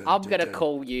 dun, dun, I'm dun, gonna dun.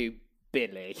 call you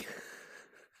Billy.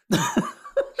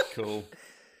 Cool.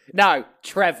 No,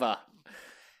 Trevor.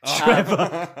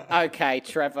 Trevor. Okay,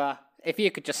 Trevor. If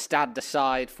you could just stand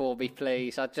aside for me,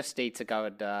 please. I just need to go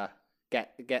and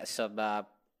get some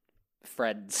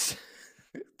friends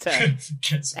to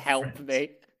Get some help friends. me.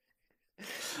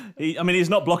 He's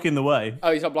not blocking the way.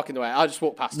 Oh, he's not blocking the way. I'll just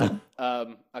walk past him. I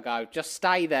go, just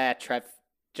stay there, Trev.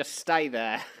 Just stay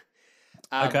there.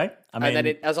 Okay. And then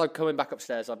as I'm coming back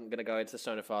upstairs, I'm going to go into the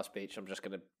Stone of Far Speech. I'm just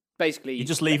going to basically... You're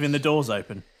just leaving the doors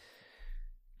open.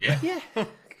 Yeah. Yeah.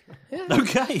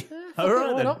 Okay. All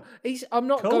right Why then. not? I'm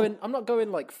not Cool. going. I'm not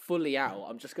going like fully out.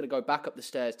 I'm just going to go back up the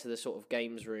stairs to the sort of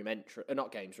games room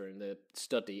not games room, the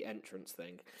study entrance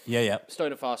thing. Yeah.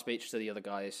 Stone of Far Speech to the other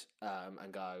guys,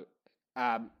 and go,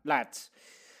 lads.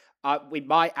 We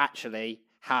might actually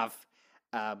have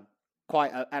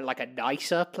quite a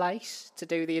nicer place to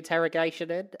do the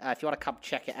interrogation in. If you want to come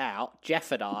check it out,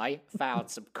 Jeff and I found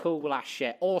some cool ass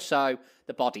shit. Also,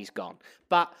 the body's gone,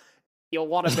 but. You'll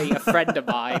want to meet a friend of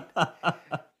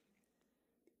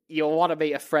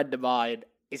mine.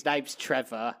 His name's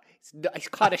Trevor. He's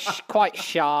kind of quite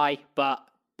shy, but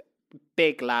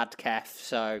big lad, Kev.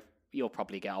 So you'll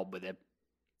probably get on with him.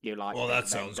 You like? Well, big that men,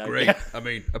 sounds don't great. you? I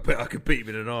mean, I bet I could beat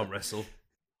him in an arm wrestle.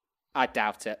 I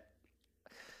doubt it.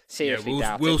 Seriously,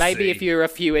 Yeah, doubt we'll it. Maybe see. if you're a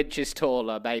few inches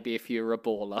taller. Maybe if you're a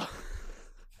baller.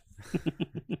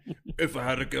 If I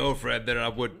had a girlfriend, then I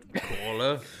would call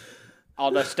her.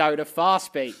 On the Stone of Far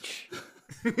Speech.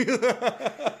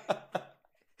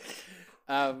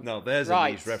 No, there's a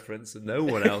right. niche reference, and no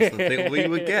one else would think we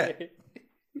would get.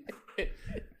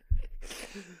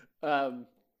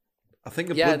 I think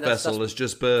a blood vessel has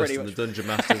just burst in the Dungeon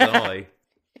Master's eye.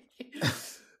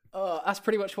 That's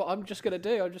pretty much what I'm just gonna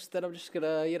do. I'm just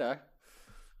gonna,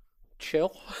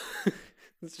 chill.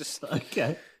 It's just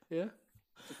Okay. yeah.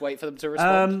 Just wait for them to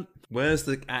respond. Where's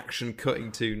the action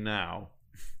cutting to now?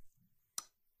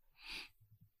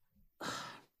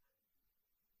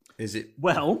 Is it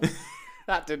Well,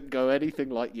 That didn't go anything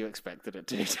like you expected it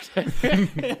to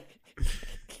today.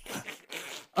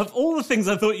 of all the things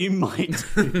I thought you might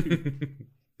do.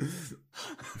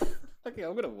 Okay,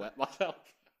 I'm gonna wet myself.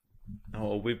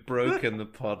 Oh, we've broken the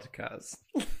podcast.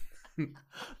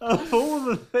 Of all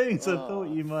the things I thought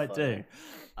you might do,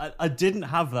 I didn't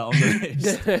have that on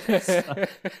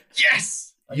the list.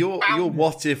 Yes. Your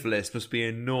what if list must be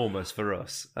enormous for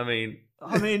us. I mean,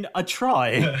 I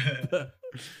try. But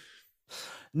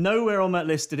nowhere on that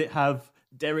list did it have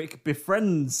Derek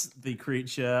befriends the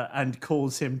creature and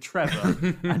calls him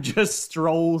Trevor and just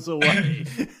strolls away.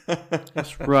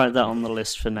 Let's write that on the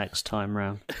list for next time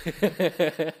round. You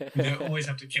don't always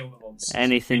have to kill the monsters.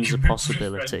 Anything's a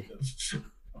possibility.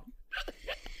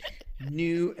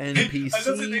 new I love that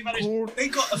NPC. they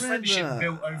got a Trevor. friendship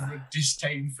built over a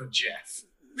disdain for Jeff.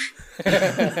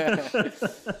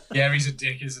 Yeah, he's a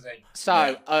dick, isn't he?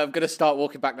 So I'm gonna start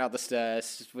walking back down the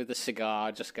stairs with a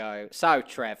cigar. Just go. So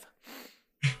Trev,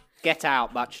 get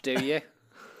out much, do you?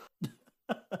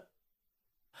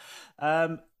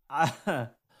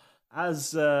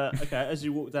 As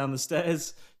you walk down the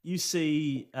stairs, you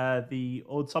see the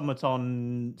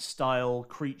automaton style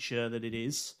creature that it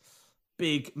is,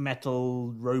 big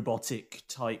metal robotic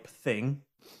type thing,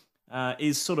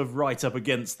 is sort of right up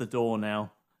against the door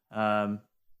now, and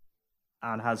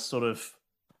has sort of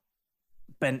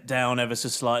bent down ever so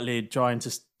slightly, trying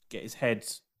to get his head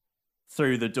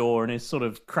through the door, and is sort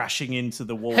of crashing into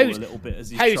the wall a little bit as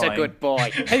he's trying. Who's a good boy?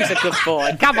 Who's a good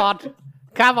boy?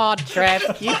 Come on, Trev.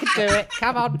 You can do it.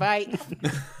 Come on, mate.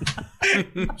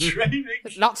 Training.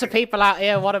 Lots of people out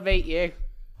here want to meet you.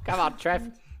 Come on,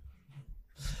 Trev.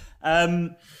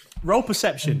 Roll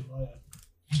perception.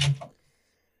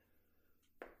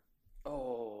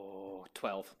 Oh,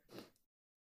 12.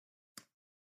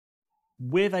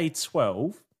 With a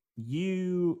 12,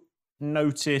 you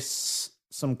notice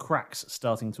some cracks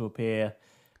starting to appear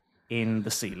in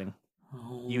the ceiling.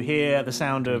 You hear the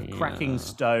sound of cracking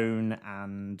stone,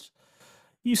 and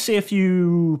you see a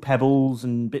few pebbles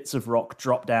and bits of rock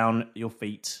drop down at your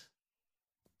feet.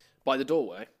 By the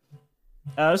doorway?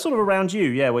 Sort of around you,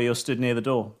 yeah, where you're stood near the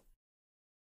door.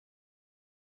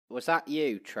 Was that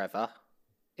you, Trevor?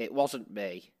 It wasn't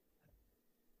me.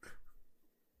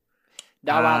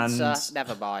 No And- answer.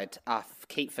 Never mind. I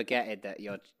keep forgetting that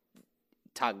you're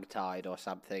tongue-tied or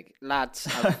something. Lads,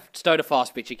 stone a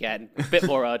fast pitch again, a bit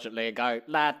more urgently, and go,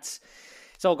 lads,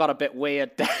 it's all got a bit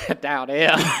weird down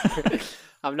here.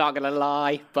 I'm not going to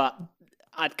lie, but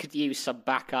I could use some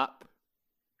backup.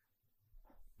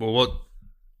 Well,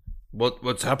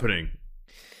 what's happening?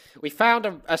 We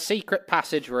found a secret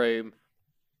passage room,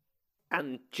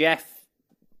 and Jeff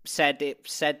said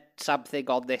something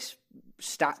on this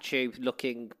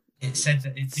statue-looking It said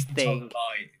that if you told thing. a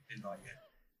lie, it didn't like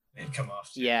it. It'd come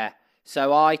after you. Yeah,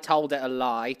 so I told it a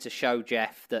lie to show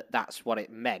Jeff that that's what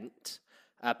it meant,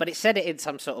 but it said it in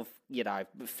some sort of,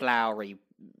 flowery,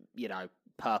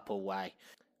 purple way.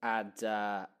 And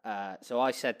so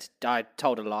I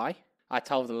told a lie. I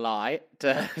told a lie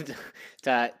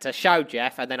to show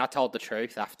Jeff, and then I told the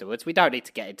truth afterwards. We don't need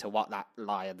to get into what that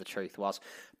lie and the truth was,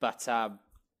 but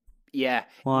yeah,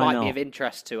 Why might not? be of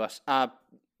interest to us.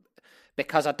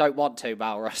 Because I don't want to,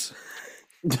 Malrus.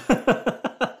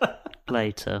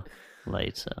 Later.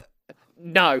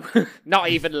 No, not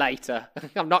even later.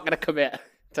 I'm not going to commit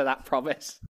to that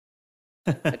promise.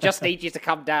 I just need you to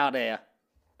come down here.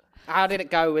 How did it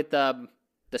go with the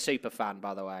super fan,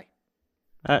 by the way?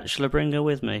 Shall I bring her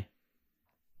with me?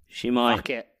 She might. Fuck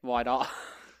it, why not?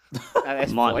 At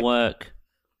this Might point. work.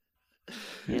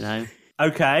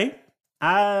 Okay.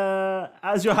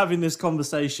 As you're having this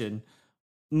conversation,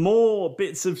 more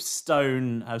bits of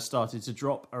stone have started to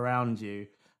drop around you,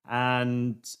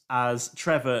 and as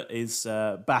Trevor is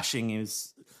bashing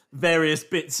his various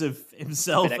bits of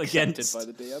himself Been accepted against by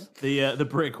the DM. the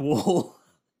brick wall,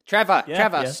 Trevor,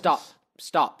 Yeah.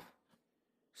 stop.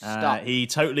 he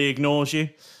totally ignores you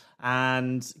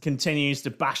and continues to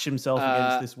bash himself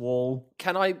against this wall.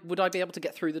 Would I be able to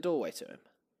get through the doorway to him?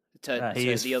 He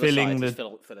is the other filling side,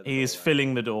 the he is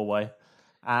filling the doorway.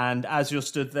 And as you're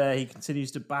stood there, he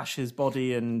continues to bash his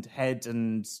body and head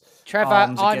and Trevor,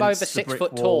 arms I'm over against the 6 brick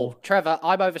foot wall. tall. Trevor,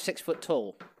 I'm over 6 foot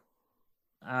tall.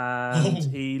 And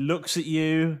he looks at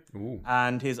you,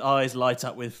 and his eyes light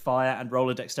up with fire. And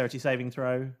roll a dexterity saving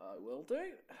throw. I will do.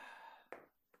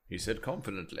 He said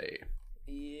confidently.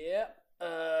 Yeah.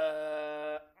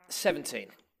 17.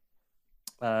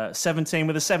 17.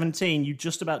 With a 17, you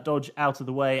just about dodge out of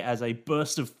the way as a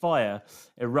burst of fire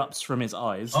erupts from his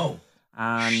eyes.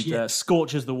 And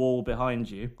scorches the wall behind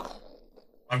you.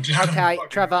 Okay,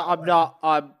 Trevor,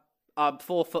 I'm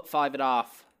 4'5.5",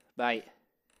 mate.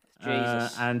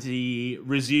 Jesus. And he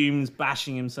resumes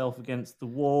bashing himself against the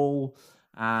wall,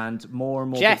 and more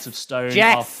Jeff, bits of stone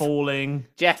Jeff. are falling.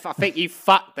 Jeff, I think you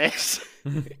fucked this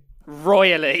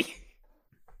royally.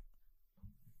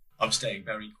 I'm staying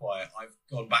very quiet. I've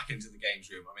gone back into the games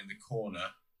room. I'm in the corner,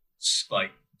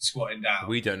 squatting down.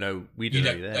 We don't know you're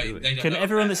there, do we? They don't Can know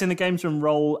everyone I'm that's in the games room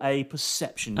roll a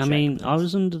perception check? I mean, please? I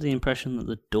was under the impression that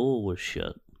the door was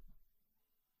shut.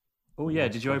 Oh yeah,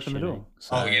 did you open the door?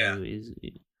 So yeah.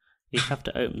 You'd have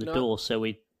to open the No. door so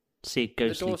we'd see a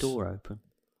ghostly doors- door open.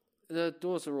 The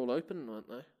doors are all open, aren't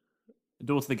they? The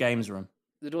door to the games room.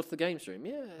 The door to the games room,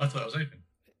 yeah. I thought it was open.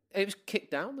 It was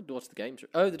kicked down, the door to the games room.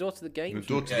 Oh, the door to the The games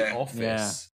door room. to the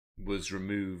office was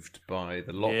removed by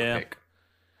the lockpick. Yeah.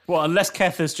 Well, unless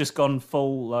Keth has just gone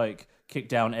full, kick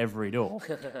down every door.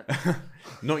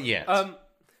 Not yet.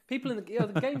 People in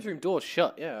the games room door's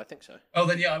shut, yeah, I think so. Oh,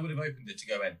 then yeah, I would have opened it to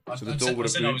go in. So the door would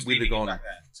have gone,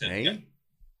 hey?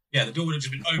 Yeah, the door would have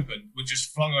just been open, would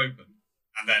just flung open,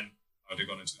 and then I'd have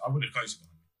gone into. I wouldn't have closed it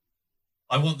behind me.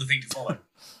 I want the thing to follow.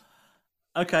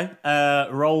 Okay,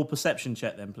 roll perception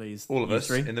check then, please. All of You us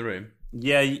three. in the room.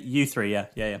 Yeah, you three, yeah.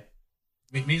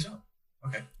 Me as well.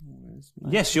 Okay.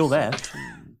 Yes, you're there.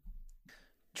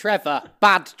 Trevor,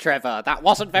 bad Trevor, that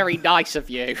wasn't very nice of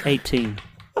you. 18.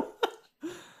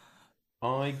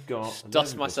 I got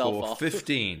Dust myself off.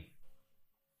 15.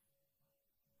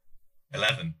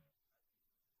 11.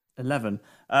 11.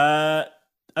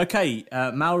 Okay,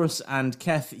 Maurus and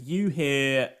Keth, you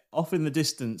hear off in the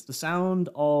distance the sound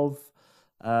of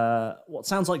what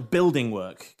sounds like building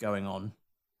work going on.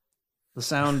 The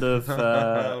sound of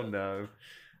oh no.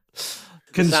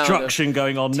 construction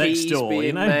going on next door,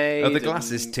 you know? Oh, the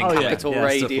glass is tinkling. Capital Yeah,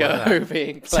 stuff radio like that.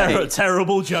 being played.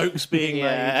 Terrible jokes being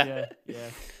Yeah. made. Yeah.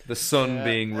 The sun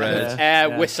being red.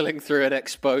 Air whistling through an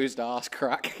exposed arse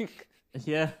crack.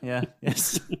 Yeah,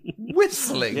 yes.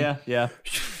 Whistling? Yeah.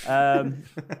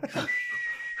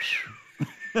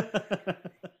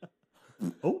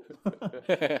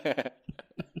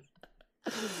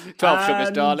 12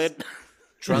 sugars, darling.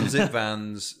 Transit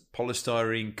vans,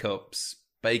 polystyrene cups,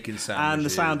 bacon sandwiches. And the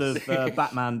sound of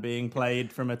Batman being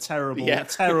played from a terrible, Yeah.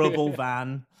 terrible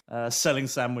van selling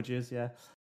sandwiches, yeah.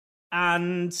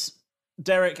 And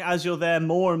Derek, as you're there,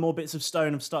 more and more bits of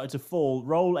stone have started to fall.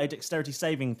 Roll a dexterity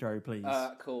saving throw, please.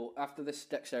 Cool. After this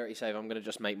dexterity save, I'm going to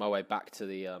just make my way back to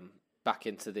the back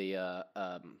into the.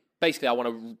 Basically, I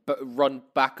want to run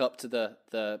back up to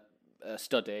the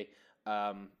study,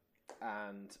 and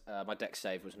my dex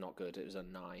save was not good. It was a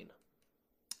 9.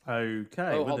 Okay.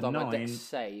 Oh, with hold a on. 9. My dex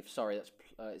save. Sorry,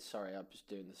 sorry. I'm just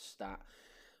doing the stat.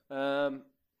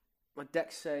 My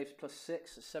dex saves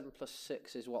 +6. 7 +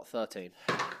 6 is what? 13.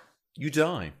 You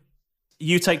die.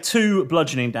 You take 2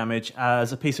 bludgeoning damage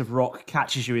as a piece of rock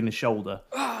catches you in the shoulder.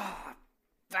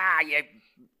 You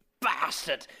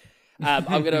bastard!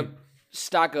 I'm going to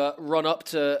stagger, run up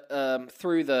to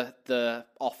through the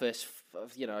office.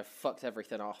 Fucked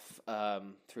everything off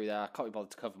through there. I can't be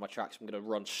bothered to cover my tracks. I'm going to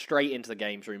run straight into the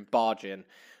games room, barge in,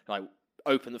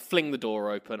 fling the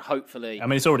door open. Hopefully, I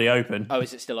mean, it's already open. Oh,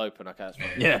 is it still open? Okay, that's fine.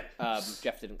 Yeah.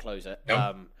 Jeff didn't close it.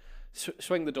 Nope.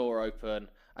 Swing the door open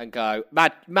and go,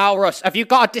 Malrus, have you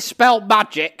got a dispel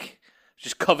magic?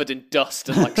 Just covered in dust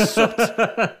and soot.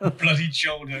 Bloody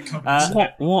shoulder.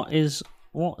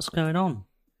 What's going on?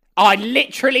 I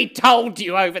literally told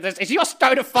you over this. Is your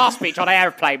stone of fast speech on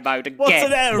airplane mode again?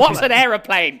 What's an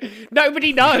aeroplane?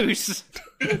 Nobody knows.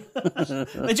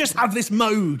 They just have this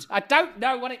mode. I don't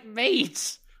know what it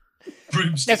means.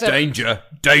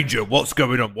 Danger, what's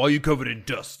going on? Why are you covered in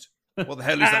dust? What the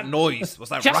hell is that noise?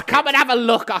 What's that Just racket? come and have a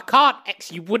look. I can't.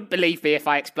 You wouldn't believe me if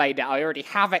I explained it. I already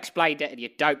have explained it, and you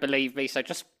don't believe me. So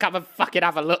just come and fucking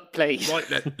have a look, please. Right,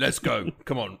 let's go.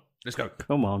 Come on, let's go.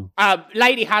 Come on.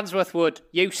 Lady Hansworth Wood,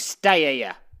 you stay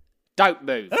here. Don't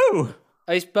move. Oh,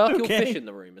 is Burkill okay. Fish in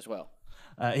the room as well?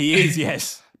 He is,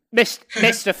 yes.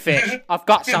 Mr. Fish, I've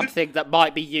got something that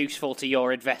might be useful to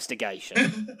your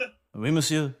investigation. Oui,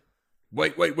 monsieur.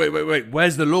 Wait.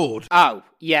 Where's the Lord? Oh,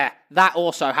 yeah, that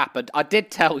also happened. I did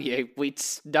tell you we'd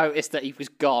noticed that he was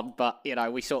gone, but,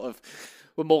 we sort of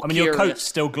were more curious. Your coat's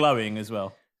still glowing as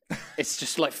well. It's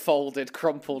just folded,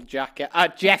 crumpled jacket.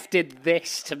 Jeff did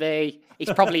this to me.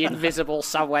 He's probably invisible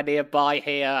somewhere nearby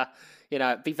here.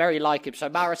 It'd be very like him. So,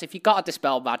 Maris, if you got a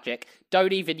dispel magic,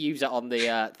 don't even use it on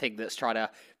the thing that's trying to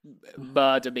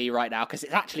murder me right now, because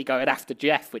it's actually going after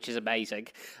Jeff, which is amazing.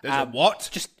 There's a what?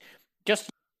 Just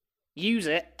use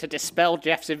it to dispel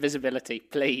Jeff's invisibility,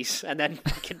 please, and then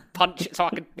I can punch it so I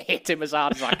can hit him as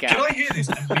hard as I can. Can I hear this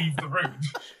and leave the room?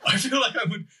 I feel like I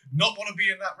would not want to be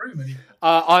in that room anymore.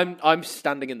 I'm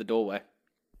standing in the doorway.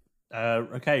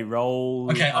 Okay,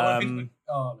 roll. Okay, I want to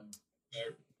no.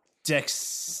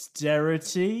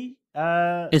 Dexterity.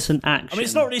 It's an action. I mean,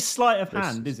 it's not really sleight of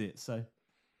hand, is it? So,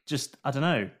 just I don't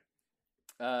know.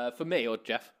 For me or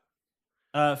Jeff?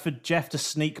 For Jeff to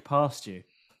sneak past you.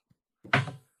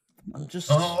 I'm just.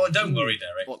 Oh, don't worry,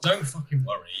 Derek. Don't fucking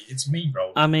worry. It's me,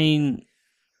 bro. I mean,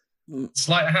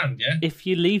 sleight of hand, yeah. If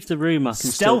you leave the room, I can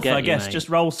stealth. Still get I guess you, just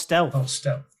roll stealth. Oh,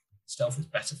 stealth. Stealth is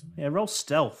better for me. Yeah, roll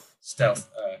stealth. Stealth.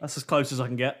 That's as close as I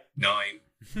can get. 9.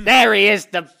 There he is,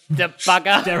 the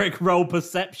bugger. Derek, roll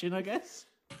perception, I guess.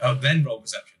 Oh, then roll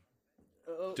perception.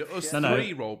 No.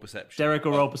 3 roll perception. Derek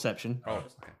will roll perception. Oh,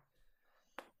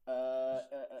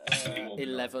 okay.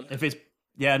 11. If it's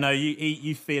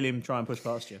you feel him try and push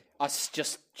past you. I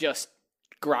just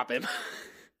grab him.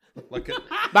 looks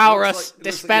Malrus, like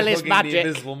dispel his hugging magic. The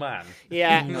invisible man.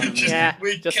 Yeah,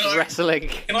 just wrestling.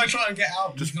 Can I try and get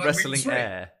out? Just Can wrestling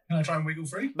air. Can I try and wiggle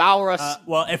free? Malrus.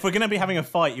 Well, if we're going to be having a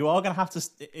fight, you are going to have to.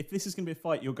 If this is going to be a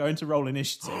fight, you're going to roll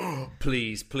initiative.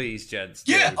 Please, gents.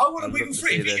 Yeah, I want to wiggle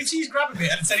free. If he's grabbing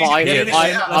it and saying Fine, he's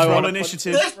let's roll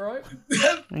initiative.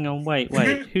 Hang on, wait.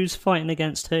 Who's fighting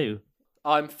against who?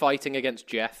 I'm fighting against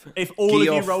Jeff. If all of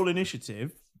you roll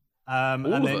initiative,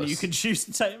 and then you can choose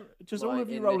to take. Just all of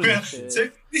you roll initiative. So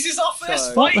this is our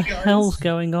first What fight, the guys. hell's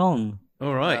going on?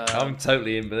 All right, I'm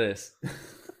totally in for this.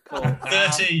 Cool.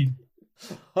 13.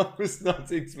 I was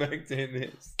not expecting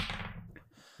this.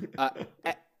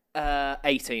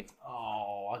 18.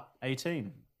 Oh,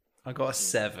 18. I got a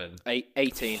 7.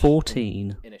 18.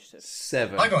 14. Initiative.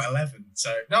 7. I got 11.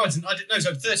 So no, I didn't. No,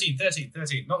 so 13.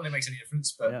 Not that it makes any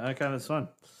difference, but Yeah, okay, that's fine.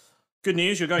 Good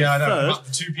news, you're going I know. third. But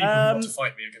the 2 people who want to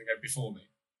fight me are going to go before me.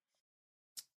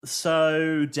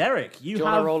 So, Derek, you Do you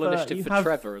have want to roll initiative for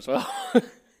Trevor as well?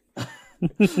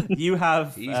 You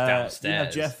have He's you have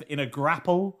downstairs. Jeff in a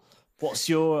grapple. What's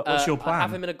your plan? I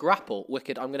have him in a grapple.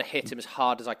 Wicked. I'm going to hit him as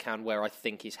hard as I can where I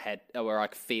think his head, or where I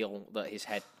feel that his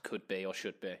head could be or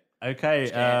should be.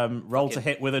 Okay, roll to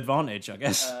hit with advantage, I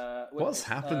guess. What's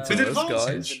happened to With us,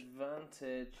 advantage? guys?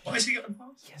 Advantage. Why is he got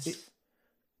advantage? Yes.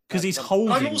 Because he's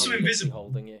holding I'm also you. invisible.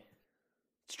 Holding you.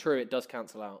 It's true. It does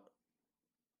cancel out.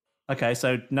 Okay,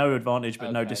 so no advantage,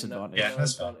 but no Okay, disadvantage. Yeah,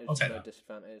 that's fine. advantage, I'll take no that.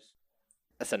 disadvantage.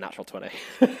 That's a natural 20.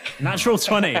 Natural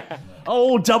 20.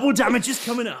 Oh, double damage is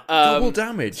coming up. Double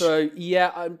damage. So,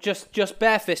 yeah, I'm just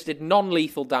barefisted,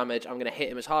 non-lethal damage. I'm going to hit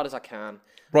him as hard as I can.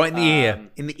 Right in the ear.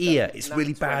 In the ear. It's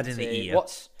really bad in the ear.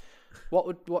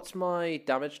 What's my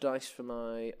damage dice for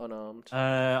my unarmed?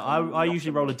 I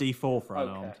usually roll a d4 for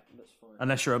unarmed. Okay, that's fine.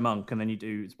 Unless you're a monk, and then you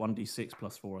do, it's 1d6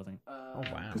 plus 4, I think. Oh,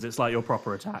 wow. Because it's like your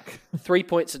proper attack. 3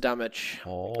 points of damage.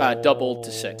 Doubled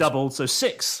to 6. Doubled, so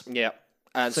 6. Yeah.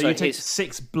 And so you take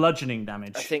 6 bludgeoning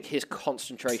damage. I think his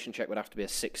concentration check would have to be a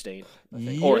 16. I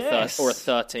think. Or a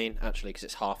 13, actually, because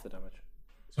it's half the damage.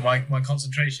 So my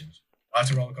concentration, I have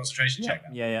to roll a concentration check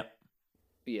now? Yeah.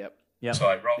 Yeah. So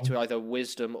I roll to either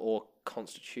wisdom or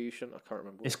constitution. I can't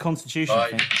remember. It's constitution,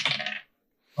 I think.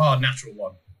 Oh, natural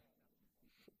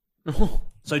 1.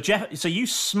 So Jeff, you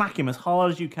smack him as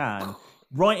hard as you can,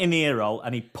 right in the ear roll,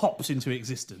 and he pops into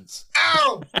existence.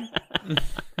 Ow!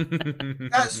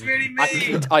 That's really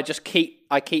mean.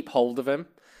 I keep hold of him,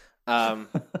 and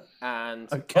I want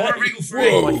to wriggle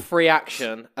free. My free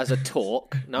action as a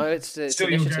talk. No, it's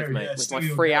initiative, mate. Yeah, with my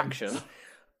free action,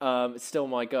 it's still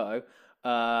my go.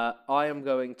 I am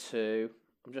going to.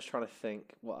 I'm just trying to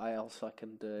think what else I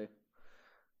can do.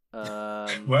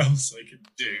 What else I can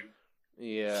do?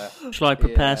 Yeah. Shall I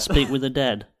prepare speak with the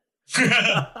dead?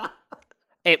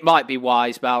 It might be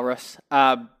wise, Balrus.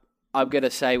 I'm going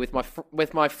to say with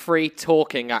my free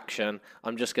talking action,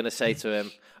 I'm just going to say to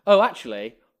him, "Oh,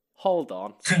 actually, hold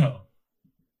on."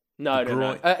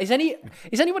 No. Is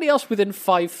anybody else within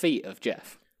 5 feet of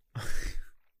Jeff?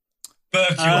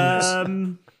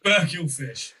 Berkule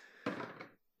fish.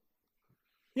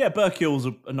 Yeah, Berkule's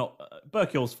are not.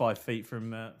 Berkule's 5 feet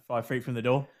from the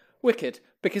door. Wicked,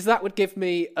 because that would give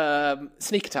me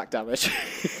sneak attack damage,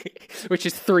 which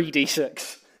is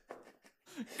 3d6.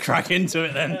 Crack into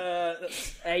it then.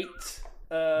 That's 8.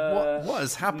 What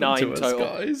has happened 9 to us, total.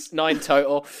 guys? 9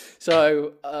 total.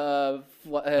 So, that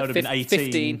would have been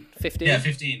 18. 15? Yeah,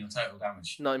 15 total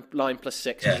damage. 9 plus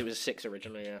 6, because it was a 6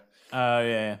 originally, yeah. Oh,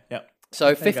 yeah.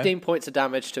 So 15 points of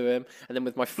damage to him, and then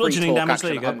with my free Bludgeoning talk damage,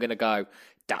 action, I'm going to go,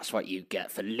 "That's what you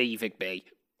get for leaving me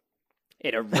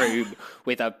in a room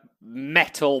with a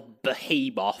metal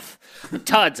behemoth.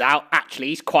 Turns out, actually,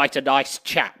 he's quite a nice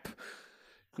chap.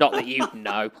 Not that you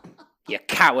know, you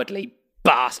cowardly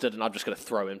bastard," and I'm just going to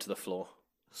throw him to the floor.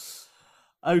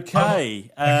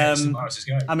 Okay. So Maris is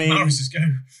go. Maris is go.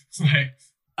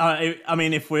 I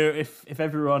mean, if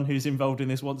everyone who's involved in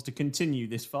this wants to continue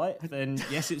this fight, then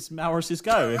yes, it's Maurus's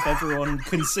go. If everyone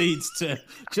concedes to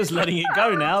just letting it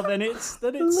go now, then it's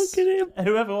Look at him.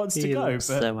 Whoever wants to go. Looks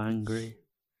so angry.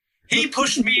 He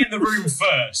pushed me in the room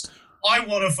first. I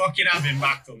want to fucking have him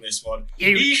back on this one.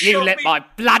 You lit my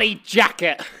bloody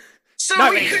jacket. So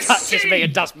nobody touches me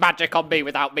and does magic on me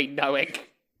without me knowing.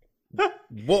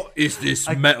 What is this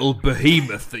metal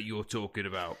behemoth that you're talking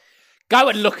about? Go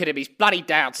and look at him. He's bloody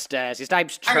downstairs. His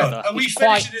name's Trevor. Hang on, are we He's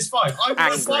finishing this fight? I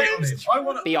want to fight on him. I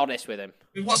want to be honest with him.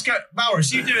 What's going?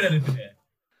 Maurus, you doing anything here?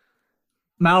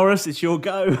 Maurus, it's your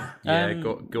go. Yeah,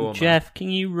 go on, Jeff, man. can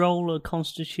you roll a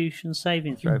Constitution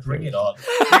saving throw? Bring please? it on.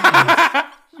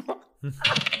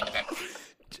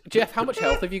 Jeff, how much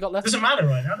health have you got left? Doesn't matter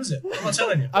right now, does it? I'm not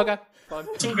telling you. Okay, fine.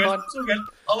 It's all good. Fine. It's all good.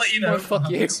 I'll let you know. Oh, fuck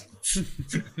you.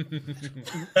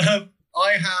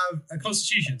 I have a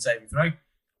Constitution saving throw.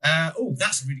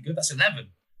 That's really good. That's 11.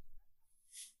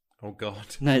 Oh,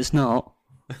 God. No, it's not.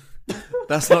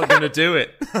 That's not going to do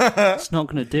it. It's not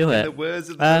going to do it. The words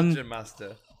of the Dungeon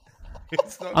Master.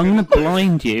 I'm going to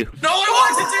blind you. No, I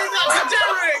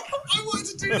wanted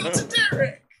to do that to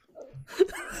Derek!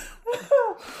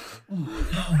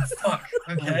 Oh, fuck.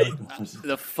 Okay.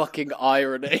 The fucking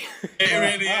irony. It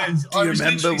really is. Do you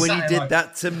remember when you did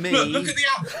that to me? Look at the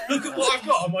app. Look at what I've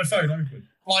got on my phone open.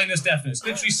 Blindness, deafness.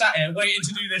 Literally sat here waiting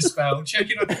to do this spell,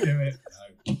 checking I can do it.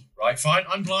 No. Right, fine.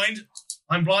 I'm blind.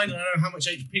 And I know how much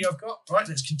HP I've got. Right,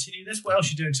 let's continue this. What else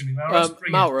are you doing to me, Maurus?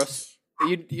 Maurus,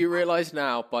 you realise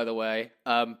now, by the way,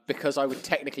 because I would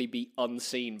technically be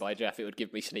unseen by Jeff, it would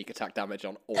give me sneak attack damage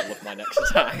on all of my next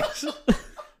attacks.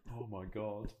 Oh my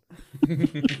God.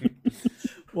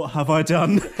 What have I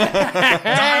done? That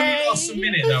only lasts a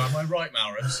minute, though. Am I right,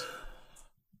 Maurus?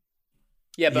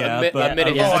 Yeah, but a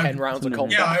minute is 10 rounds of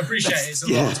combat. Yeah, I appreciate it. It's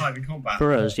a lot of time in combat.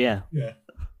 For us, yeah. Yeah.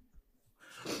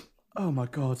 Oh my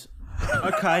God.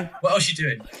 Okay. What else are you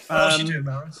doing? What else are you doing,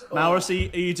 Maurus? Maurus, are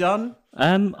you done?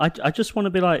 I just want to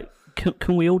be like,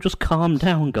 can we all just calm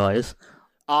down, guys?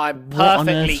 I'm What on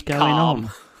perfectly earth's going calm.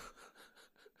 on?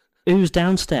 Who's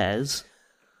downstairs?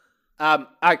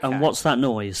 Okay. And what's that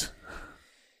noise?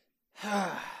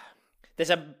 There's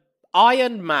a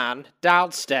Iron Man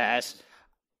downstairs.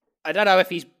 I don't know if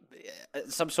he's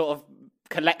some sort of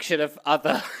collection of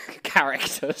other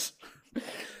characters.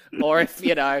 Or if,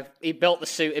 he built the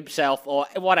suit himself or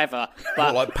whatever.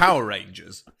 But like Power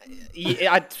Rangers.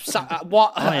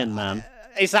 What? Iron Man.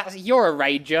 Is that you're a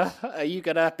ranger? Are you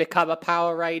gonna become a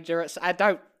Power Ranger?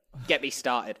 Don't get me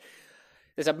started.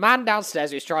 There's a man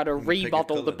downstairs who's trying to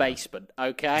remodel the basement.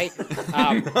 Okay.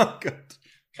 Oh, God.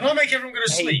 Can I make everyone go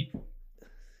to sleep?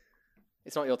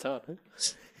 It's not your turn.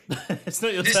 It's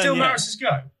not your Is it turn still yet. Maris's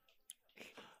go?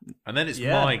 And then it's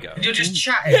my go. You're just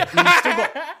chatting.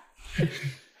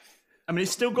 I mean,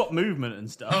 it's still got movement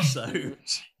and stuff, so...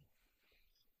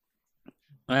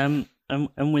 And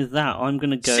with that, I'm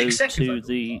going to go 6 seconds,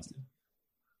 to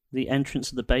the entrance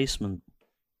of the basement.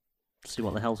 See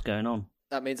what the hell's going on.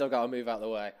 That means I've got to move out of the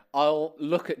way. I'll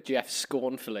look at Jeff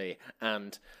scornfully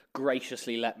and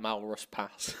graciously let Malrus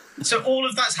pass. So all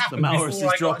of that's happened Malrus before is I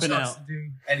got a dropping chance out. to do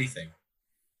anything.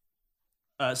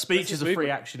 Speech is a free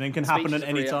action and can happen at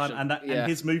any time, and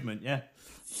his movement,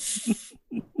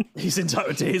 he's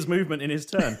entitled to his movement in his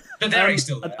turn. But Derek's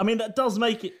still there. I mean, that does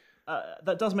make it.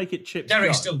 Chip.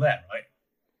 Derek's still there, right?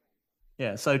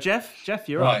 Yeah. So Jeff,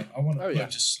 you're right. up. I want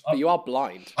to But you are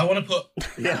blind. I want to put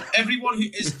everyone who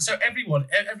is everyone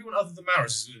other than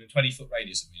Maris is within a 20-foot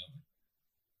radius of me.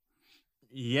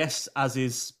 Yes, as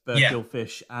is Berkill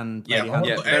Fish and Lady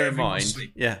bear in mind.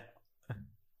 Yeah.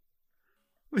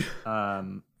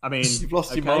 I mean, you've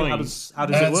lost your okay, mind. How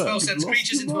does it work? Spell sends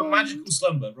creatures into a magical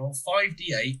slumber. Roll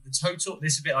 5d8. The total.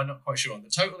 This is a bit I'm not quite sure on. The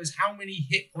total is how many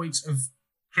hit points of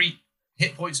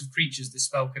creatures this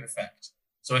spell can affect.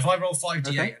 So if I roll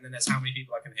 5d8, and then that's how many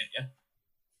people I can hit.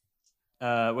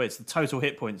 Yeah. Well, it's the total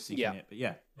hit points you can hit, but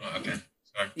yeah. Right. Okay.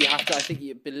 Sorry. You have to.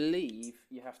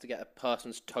 You have to get a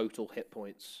person's total hit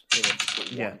points in order to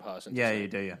put one person. Yeah, you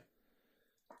do. Yeah.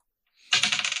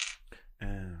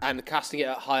 And casting it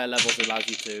at higher levels allows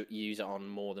you to use it on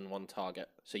more than one target.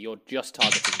 So you're just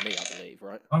targeting me, I believe,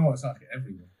 right? I want to target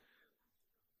everyone.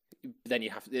 Then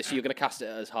you have to. So you're going to cast it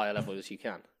at as high a level as you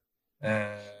can.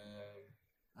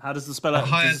 How does the spell? Does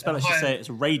the spell actually say it's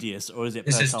a radius, or is it?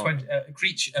 This per is target?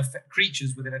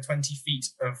 creatures within 20 feet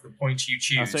of the point you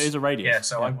choose. So it is a radius. Yeah.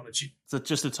 So I want to choose. So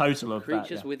just a total of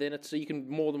creatures that, within it, so you can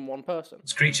more than one person.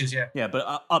 It's creatures, yeah. Yeah,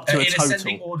 but up to a in total.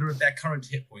 ascending order of their current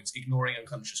hit points, ignoring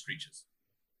unconscious creatures.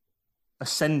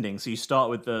 Ascending, so you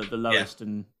start with the lowest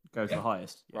and go to the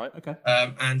highest. Right. Okay.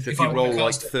 And So if you roll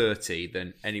like 30,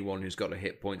 then anyone who's got a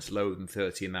hit points lower than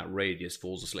 30 in that radius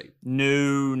falls asleep.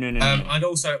 No. And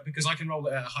also, because I can roll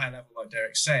it at a higher level, like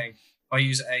Derek's saying, I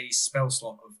use a spell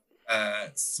slot of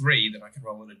 3, then I can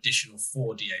roll an additional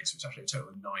 4d8, so it's actually a total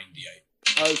of 9d8.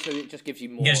 Oh, so it just gives you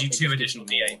more. It gives you 2 additional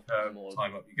d8 per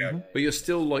time up you go. But you're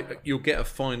still you'll get a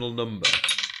final number.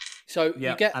 So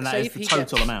you get, and that say is if the he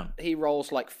total gets, amount. He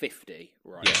rolls like 50,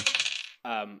 right?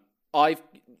 Yeah.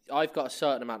 I've got a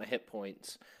certain amount of hit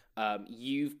points.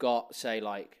 You've got say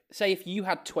if you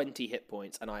had 20 hit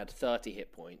points and I had 30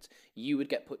 hit points, you would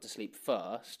get put to sleep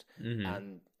first,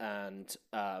 and I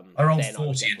rolled then 40 I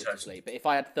would get in put total. to sleep. But if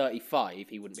I had 35,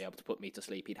 he wouldn't be able to put me to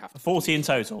sleep. He'd have to 40 in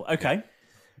total. Okay.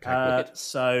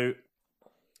 So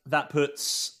that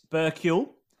puts Berkill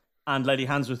and Lady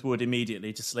Hansworth Wood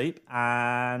immediately to sleep.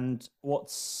 And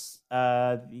what's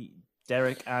the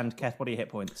Derek and Keth? What are your hit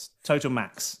points? Total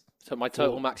max. So my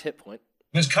total max hit point.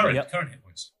 There's current hit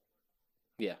points.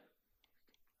 Yeah.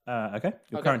 Okay.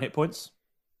 Your current hit points.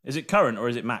 Is it current or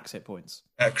is it max hit points?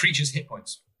 Creatures hit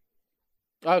points.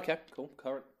 Okay. Cool.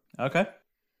 Current. Okay.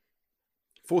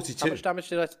 42. How much damage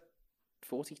did I?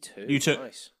 42. You took.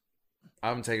 Nice. I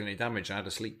haven't taken any damage. I had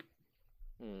to sleep.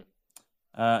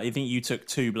 I think you took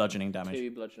 2 bludgeoning damage.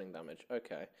 2 bludgeoning damage.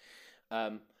 Okay.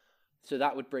 So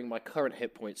that would bring my current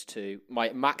hit points to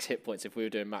my max hit points. If we were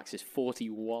doing max, is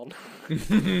 41.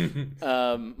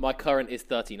 My current is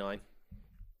 39.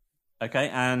 Okay,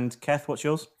 and Keth, what's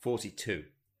yours? 42.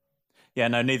 Yeah,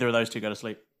 no, neither of those two go to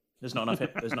sleep. There's not enough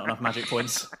there's not enough magic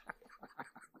points.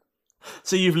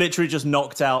 So you've literally just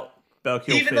knocked out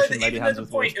Berkill Fish and Lady Hansworth. The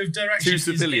point of direction 2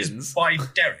 civilians is by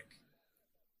Derek.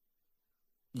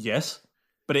 Yes,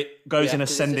 but it goes in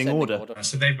ascending order.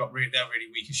 So they're really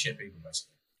weak as shit people,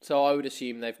 basically. So I would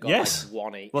assume they've got like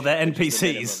 1 each. Well, they're which is the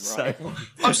NPCs. minimum, right?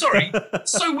 So I'm sorry.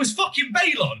 So was fucking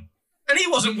Balon, and he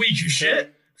wasn't weak as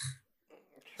shit.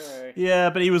 True. yeah,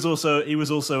 but he was also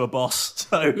a boss.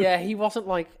 So Yeah, he wasn't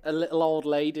like a little old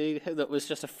lady that was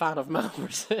just a fan of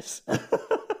Malrus's.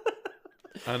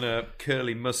 And a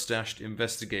curly mustached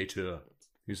investigator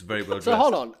who's very well dressed. So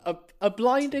hold on, a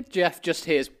blinded Jeff just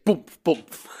hears bump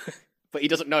bump, but he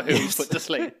doesn't know who he's put to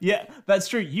sleep. yeah, that's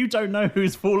true. You don't know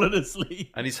who's fallen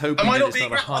asleep. And he's hoping Am I that not it's being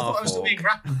not a I thought I was still half-orc. being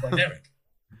grappled by Derek.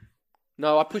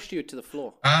 No, I pushed you to the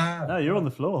floor. No, you're on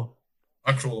the floor.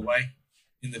 I crawl away.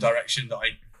 in the direction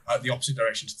the opposite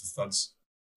direction to the thuds.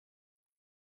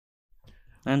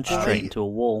 And straight into a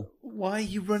wall. Why are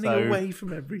you running away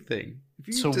from everything? If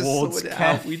you towards just sorted it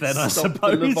Keth, out, we'd then I stop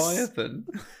suppose. the Leviathan.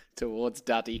 Towards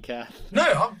Daddy Keth.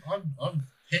 No, I'm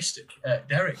pissed at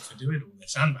Derek for doing all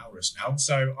this and Malrus now,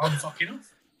 so I'm fucking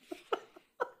off.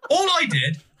 All I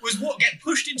did was get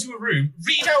pushed into a room,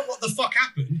 read out what the fuck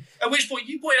happened, at which point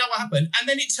you pointed out what happened, and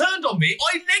then it turned on me,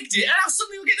 I legged it, and now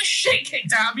suddenly you'll get the shit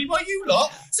kicked out of me by you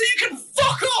lot, so you can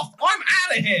fuck off! I'm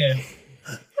out of here!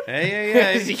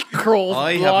 Hey. He crawled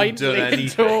I haven't done blindly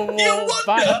into a anything. wall.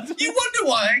 You wonder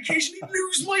why I occasionally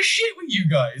lose my shit with you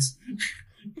guys.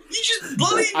 You just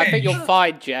bully me. I think you're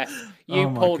fine, Jeff. You Oh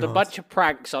my pulled a God. bunch of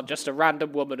pranks on just a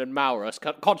random woman and Malrus,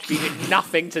 contributed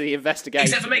nothing to the investigation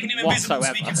Except for making him invisible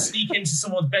whatsoever. so we can sneak into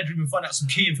someone's bedroom and find out some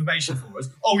key information for us.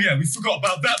 Oh yeah, we forgot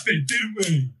about that bit, didn't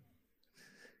we?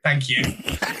 Thank you.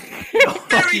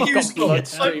 Very useful. blood I'm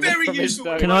streaming very from his useful.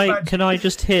 nose. Can I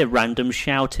just hear random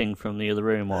shouting from the other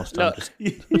room whilst I'm Look, just...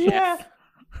 Jeff.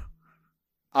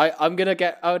 I'm gonna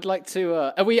get. I would like to.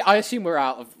 I assume we're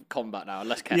out of combat now,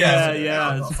 unless Keth.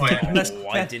 Yeah. I'm fine.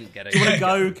 I didn't get it. Do you want to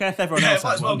go, Keth? Everyone Yeah, else might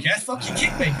has as well, one. Keth. Fuck you,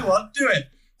 kick me. Go on, do it.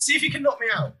 See if you can knock me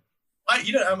out.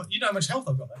 You know how much health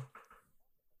I've got there.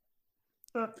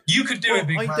 You could do it,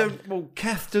 big man. Well,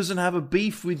 Keth doesn't have a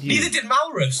beef with you. Neither did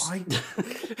Malrus.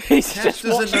 He's Keth just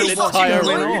doesn't watching know an what's entire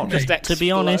going room on. just To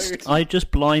be honest, explode. I just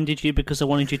blinded you because I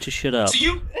wanted you to shut up. So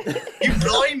you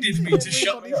blinded me to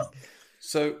shut me up.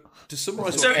 So, to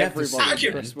summarise So what Keth is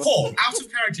accurate, saying, Paul, out of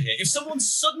character here. If someone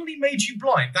suddenly made you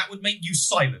blind, that would make you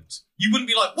silent. You wouldn't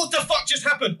be like, "What the fuck just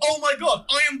happened? Oh my god,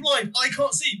 I am blind. I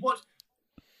can't see." What?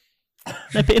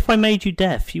 No, but if I made you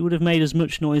deaf, you would have made as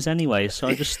much noise anyway, so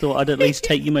I just thought I'd at least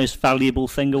take your most valuable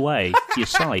thing away, your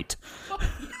sight.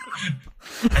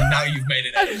 And now you've made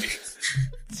it enemy.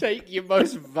 Take your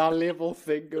most valuable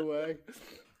thing away.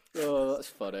 Oh, that's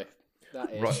funny. That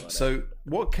is right, funny. so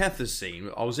what Keth has seen,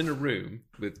 I was in a room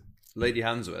with Lady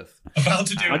Handsworth. About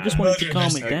to do I just wanted to murder calm it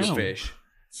investigation. down. Fish.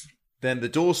 Then the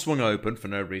door swung open for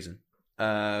no reason.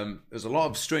 There's a lot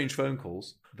of strange phone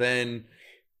calls. Then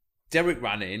Derek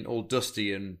ran in, all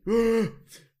dusty and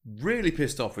really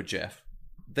pissed off with Jeff.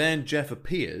 Then Jeff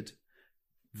appeared.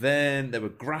 Then they were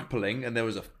grappling, and there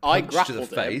was a I punch to the grappled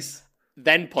him. face.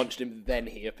 Then punched him, then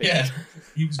he appeared. Yeah.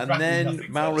 He was And grappling then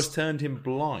nothing Malrus first. turned him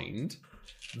blind.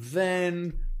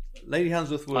 Then Lady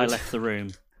Handsworth was... I left the room.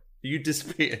 You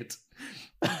disappeared.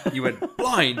 You went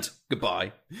blind.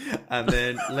 Goodbye. And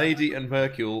then Lady and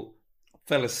Mercule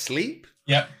fell asleep.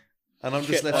 Yep. And I'm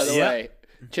just Chip,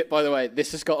 left. by the way,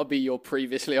 this has got to be your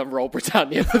previously on Roll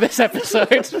Britannia for this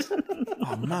episode.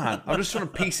 Oh man, I'm just trying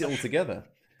to piece it all together.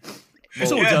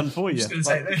 It's all done for I'm you. just gonna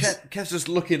say this. Kev's just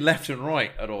looking left and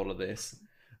right at all of this,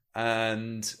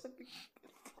 and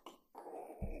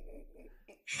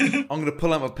I'm going to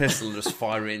pull out my pistol and just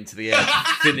fire it into the air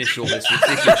to finish all this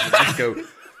ridiculous and just go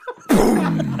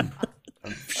boom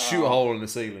and shoot a hole in the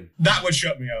ceiling. That would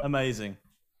shut me up. Amazing.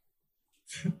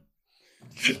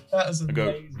 That is I go,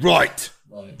 amazing. right,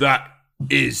 that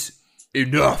is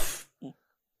enough.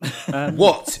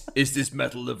 What is this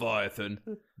metal leviathan?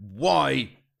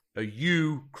 Why are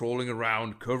you crawling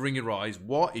around, covering your eyes?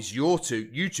 What is you two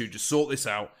to sort this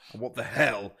out? And what the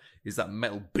hell is that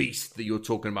metal beast that you're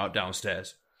talking about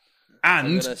downstairs?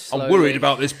 And I'm worried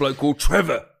about this bloke called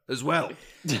Trevor as well.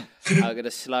 I'm going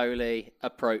to slowly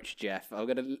approach Jeff. I'm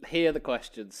going to hear the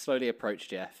questions, slowly approach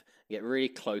Jeff, get really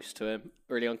close to him,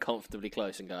 really uncomfortably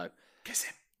close, and go, Kiss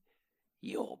him.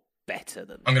 "You're better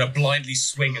than I'm going to blindly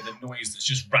swing at the noise that's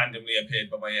just randomly appeared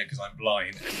by my ear because I'm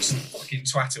blind and just fucking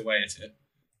twat away at it.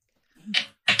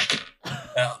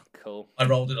 Cool. I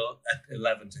rolled it at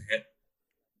 11 to hit.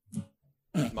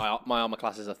 My armor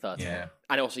class is a 13. Yeah.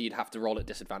 And also you'd have to roll at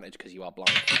disadvantage because you are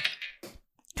blind.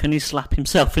 Can he slap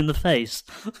himself in the face?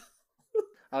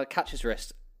 I'll catch his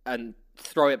wrist and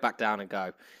throw it back down and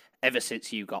go, "Ever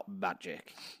since you got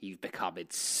magic, you've become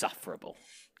insufferable.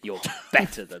 You're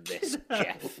better than this,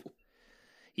 Jeff.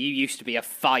 You used to be a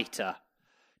fighter.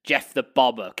 Jeff the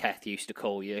Bomber, Keth used to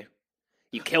call you.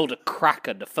 You killed a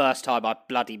kraken the first time I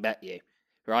bloody met you,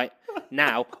 right?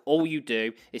 Now, all you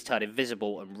do is turn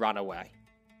invisible and run away.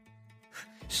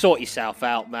 Sort yourself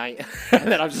out, mate."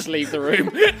 And then I'll just leave the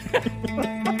room.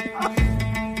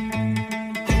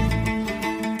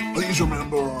 Please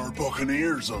remember our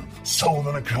buccaneers are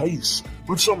solving a case,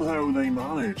 but somehow they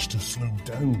managed to slow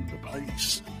down the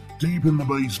pace. Deep in the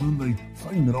basement, they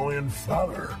find an iron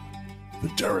feather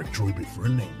that Derek tried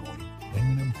befriending by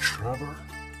naming him Trevor.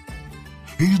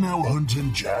 He's now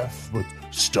hunting Jeff, but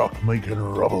stuck making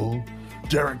rubble.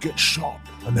 Derek gets shot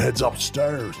and heads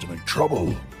upstairs to make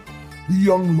trouble. the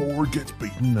young lord gets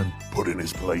beaten and put in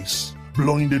his place.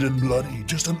 Blinded and bloody,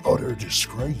 just an utter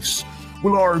disgrace.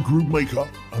 Will our group make up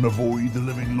and avoid the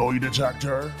living lie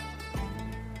detector?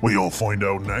 We'll find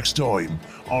out next time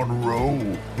on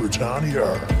Row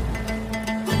Britannia.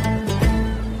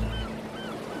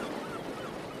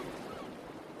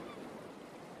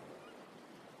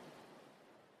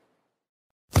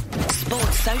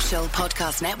 Sports Social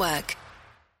Podcast Network.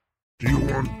 Do you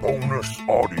want bonus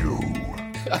audio?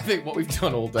 I think what we've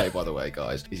done all day, by the way,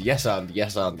 guys, is yes and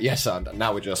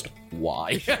now we're just,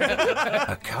 why?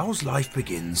 A cow's life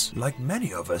begins, like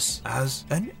many of us, as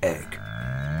an egg.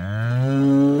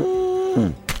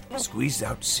 Squeezed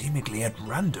out seemingly at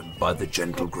random by the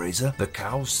gentle grazer, the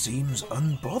cow seems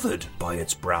unbothered by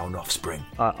its brown offspring.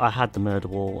 I had the murder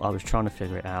wall. I was trying to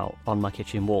figure it out on my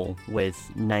kitchen wall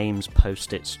with names,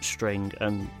 post-its, string,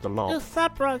 and the lot. Is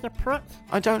that right, prick?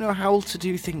 I don't know how to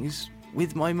do things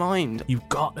with my mind. You've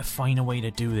got to find a way to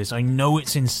do this. I know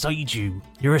it's inside you.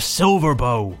 You're a silver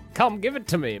bow. Come give it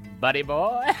to me, buddy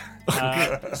boy.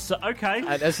 Okay.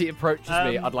 And as he approaches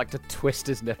me, I'd like to twist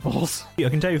his nipples. I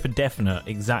can tell you for definite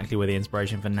exactly where the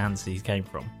inspiration for Nancy came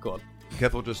from. Go on.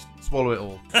 Kevin will just swallow it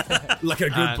all. Like a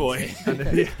good boy.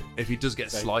 And if he does get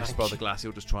sliced by the glass,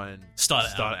 he'll just try and start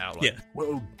it out. Yeah.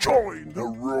 Well, join the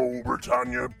Row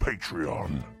Britannia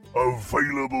Patreon.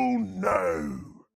 Available now.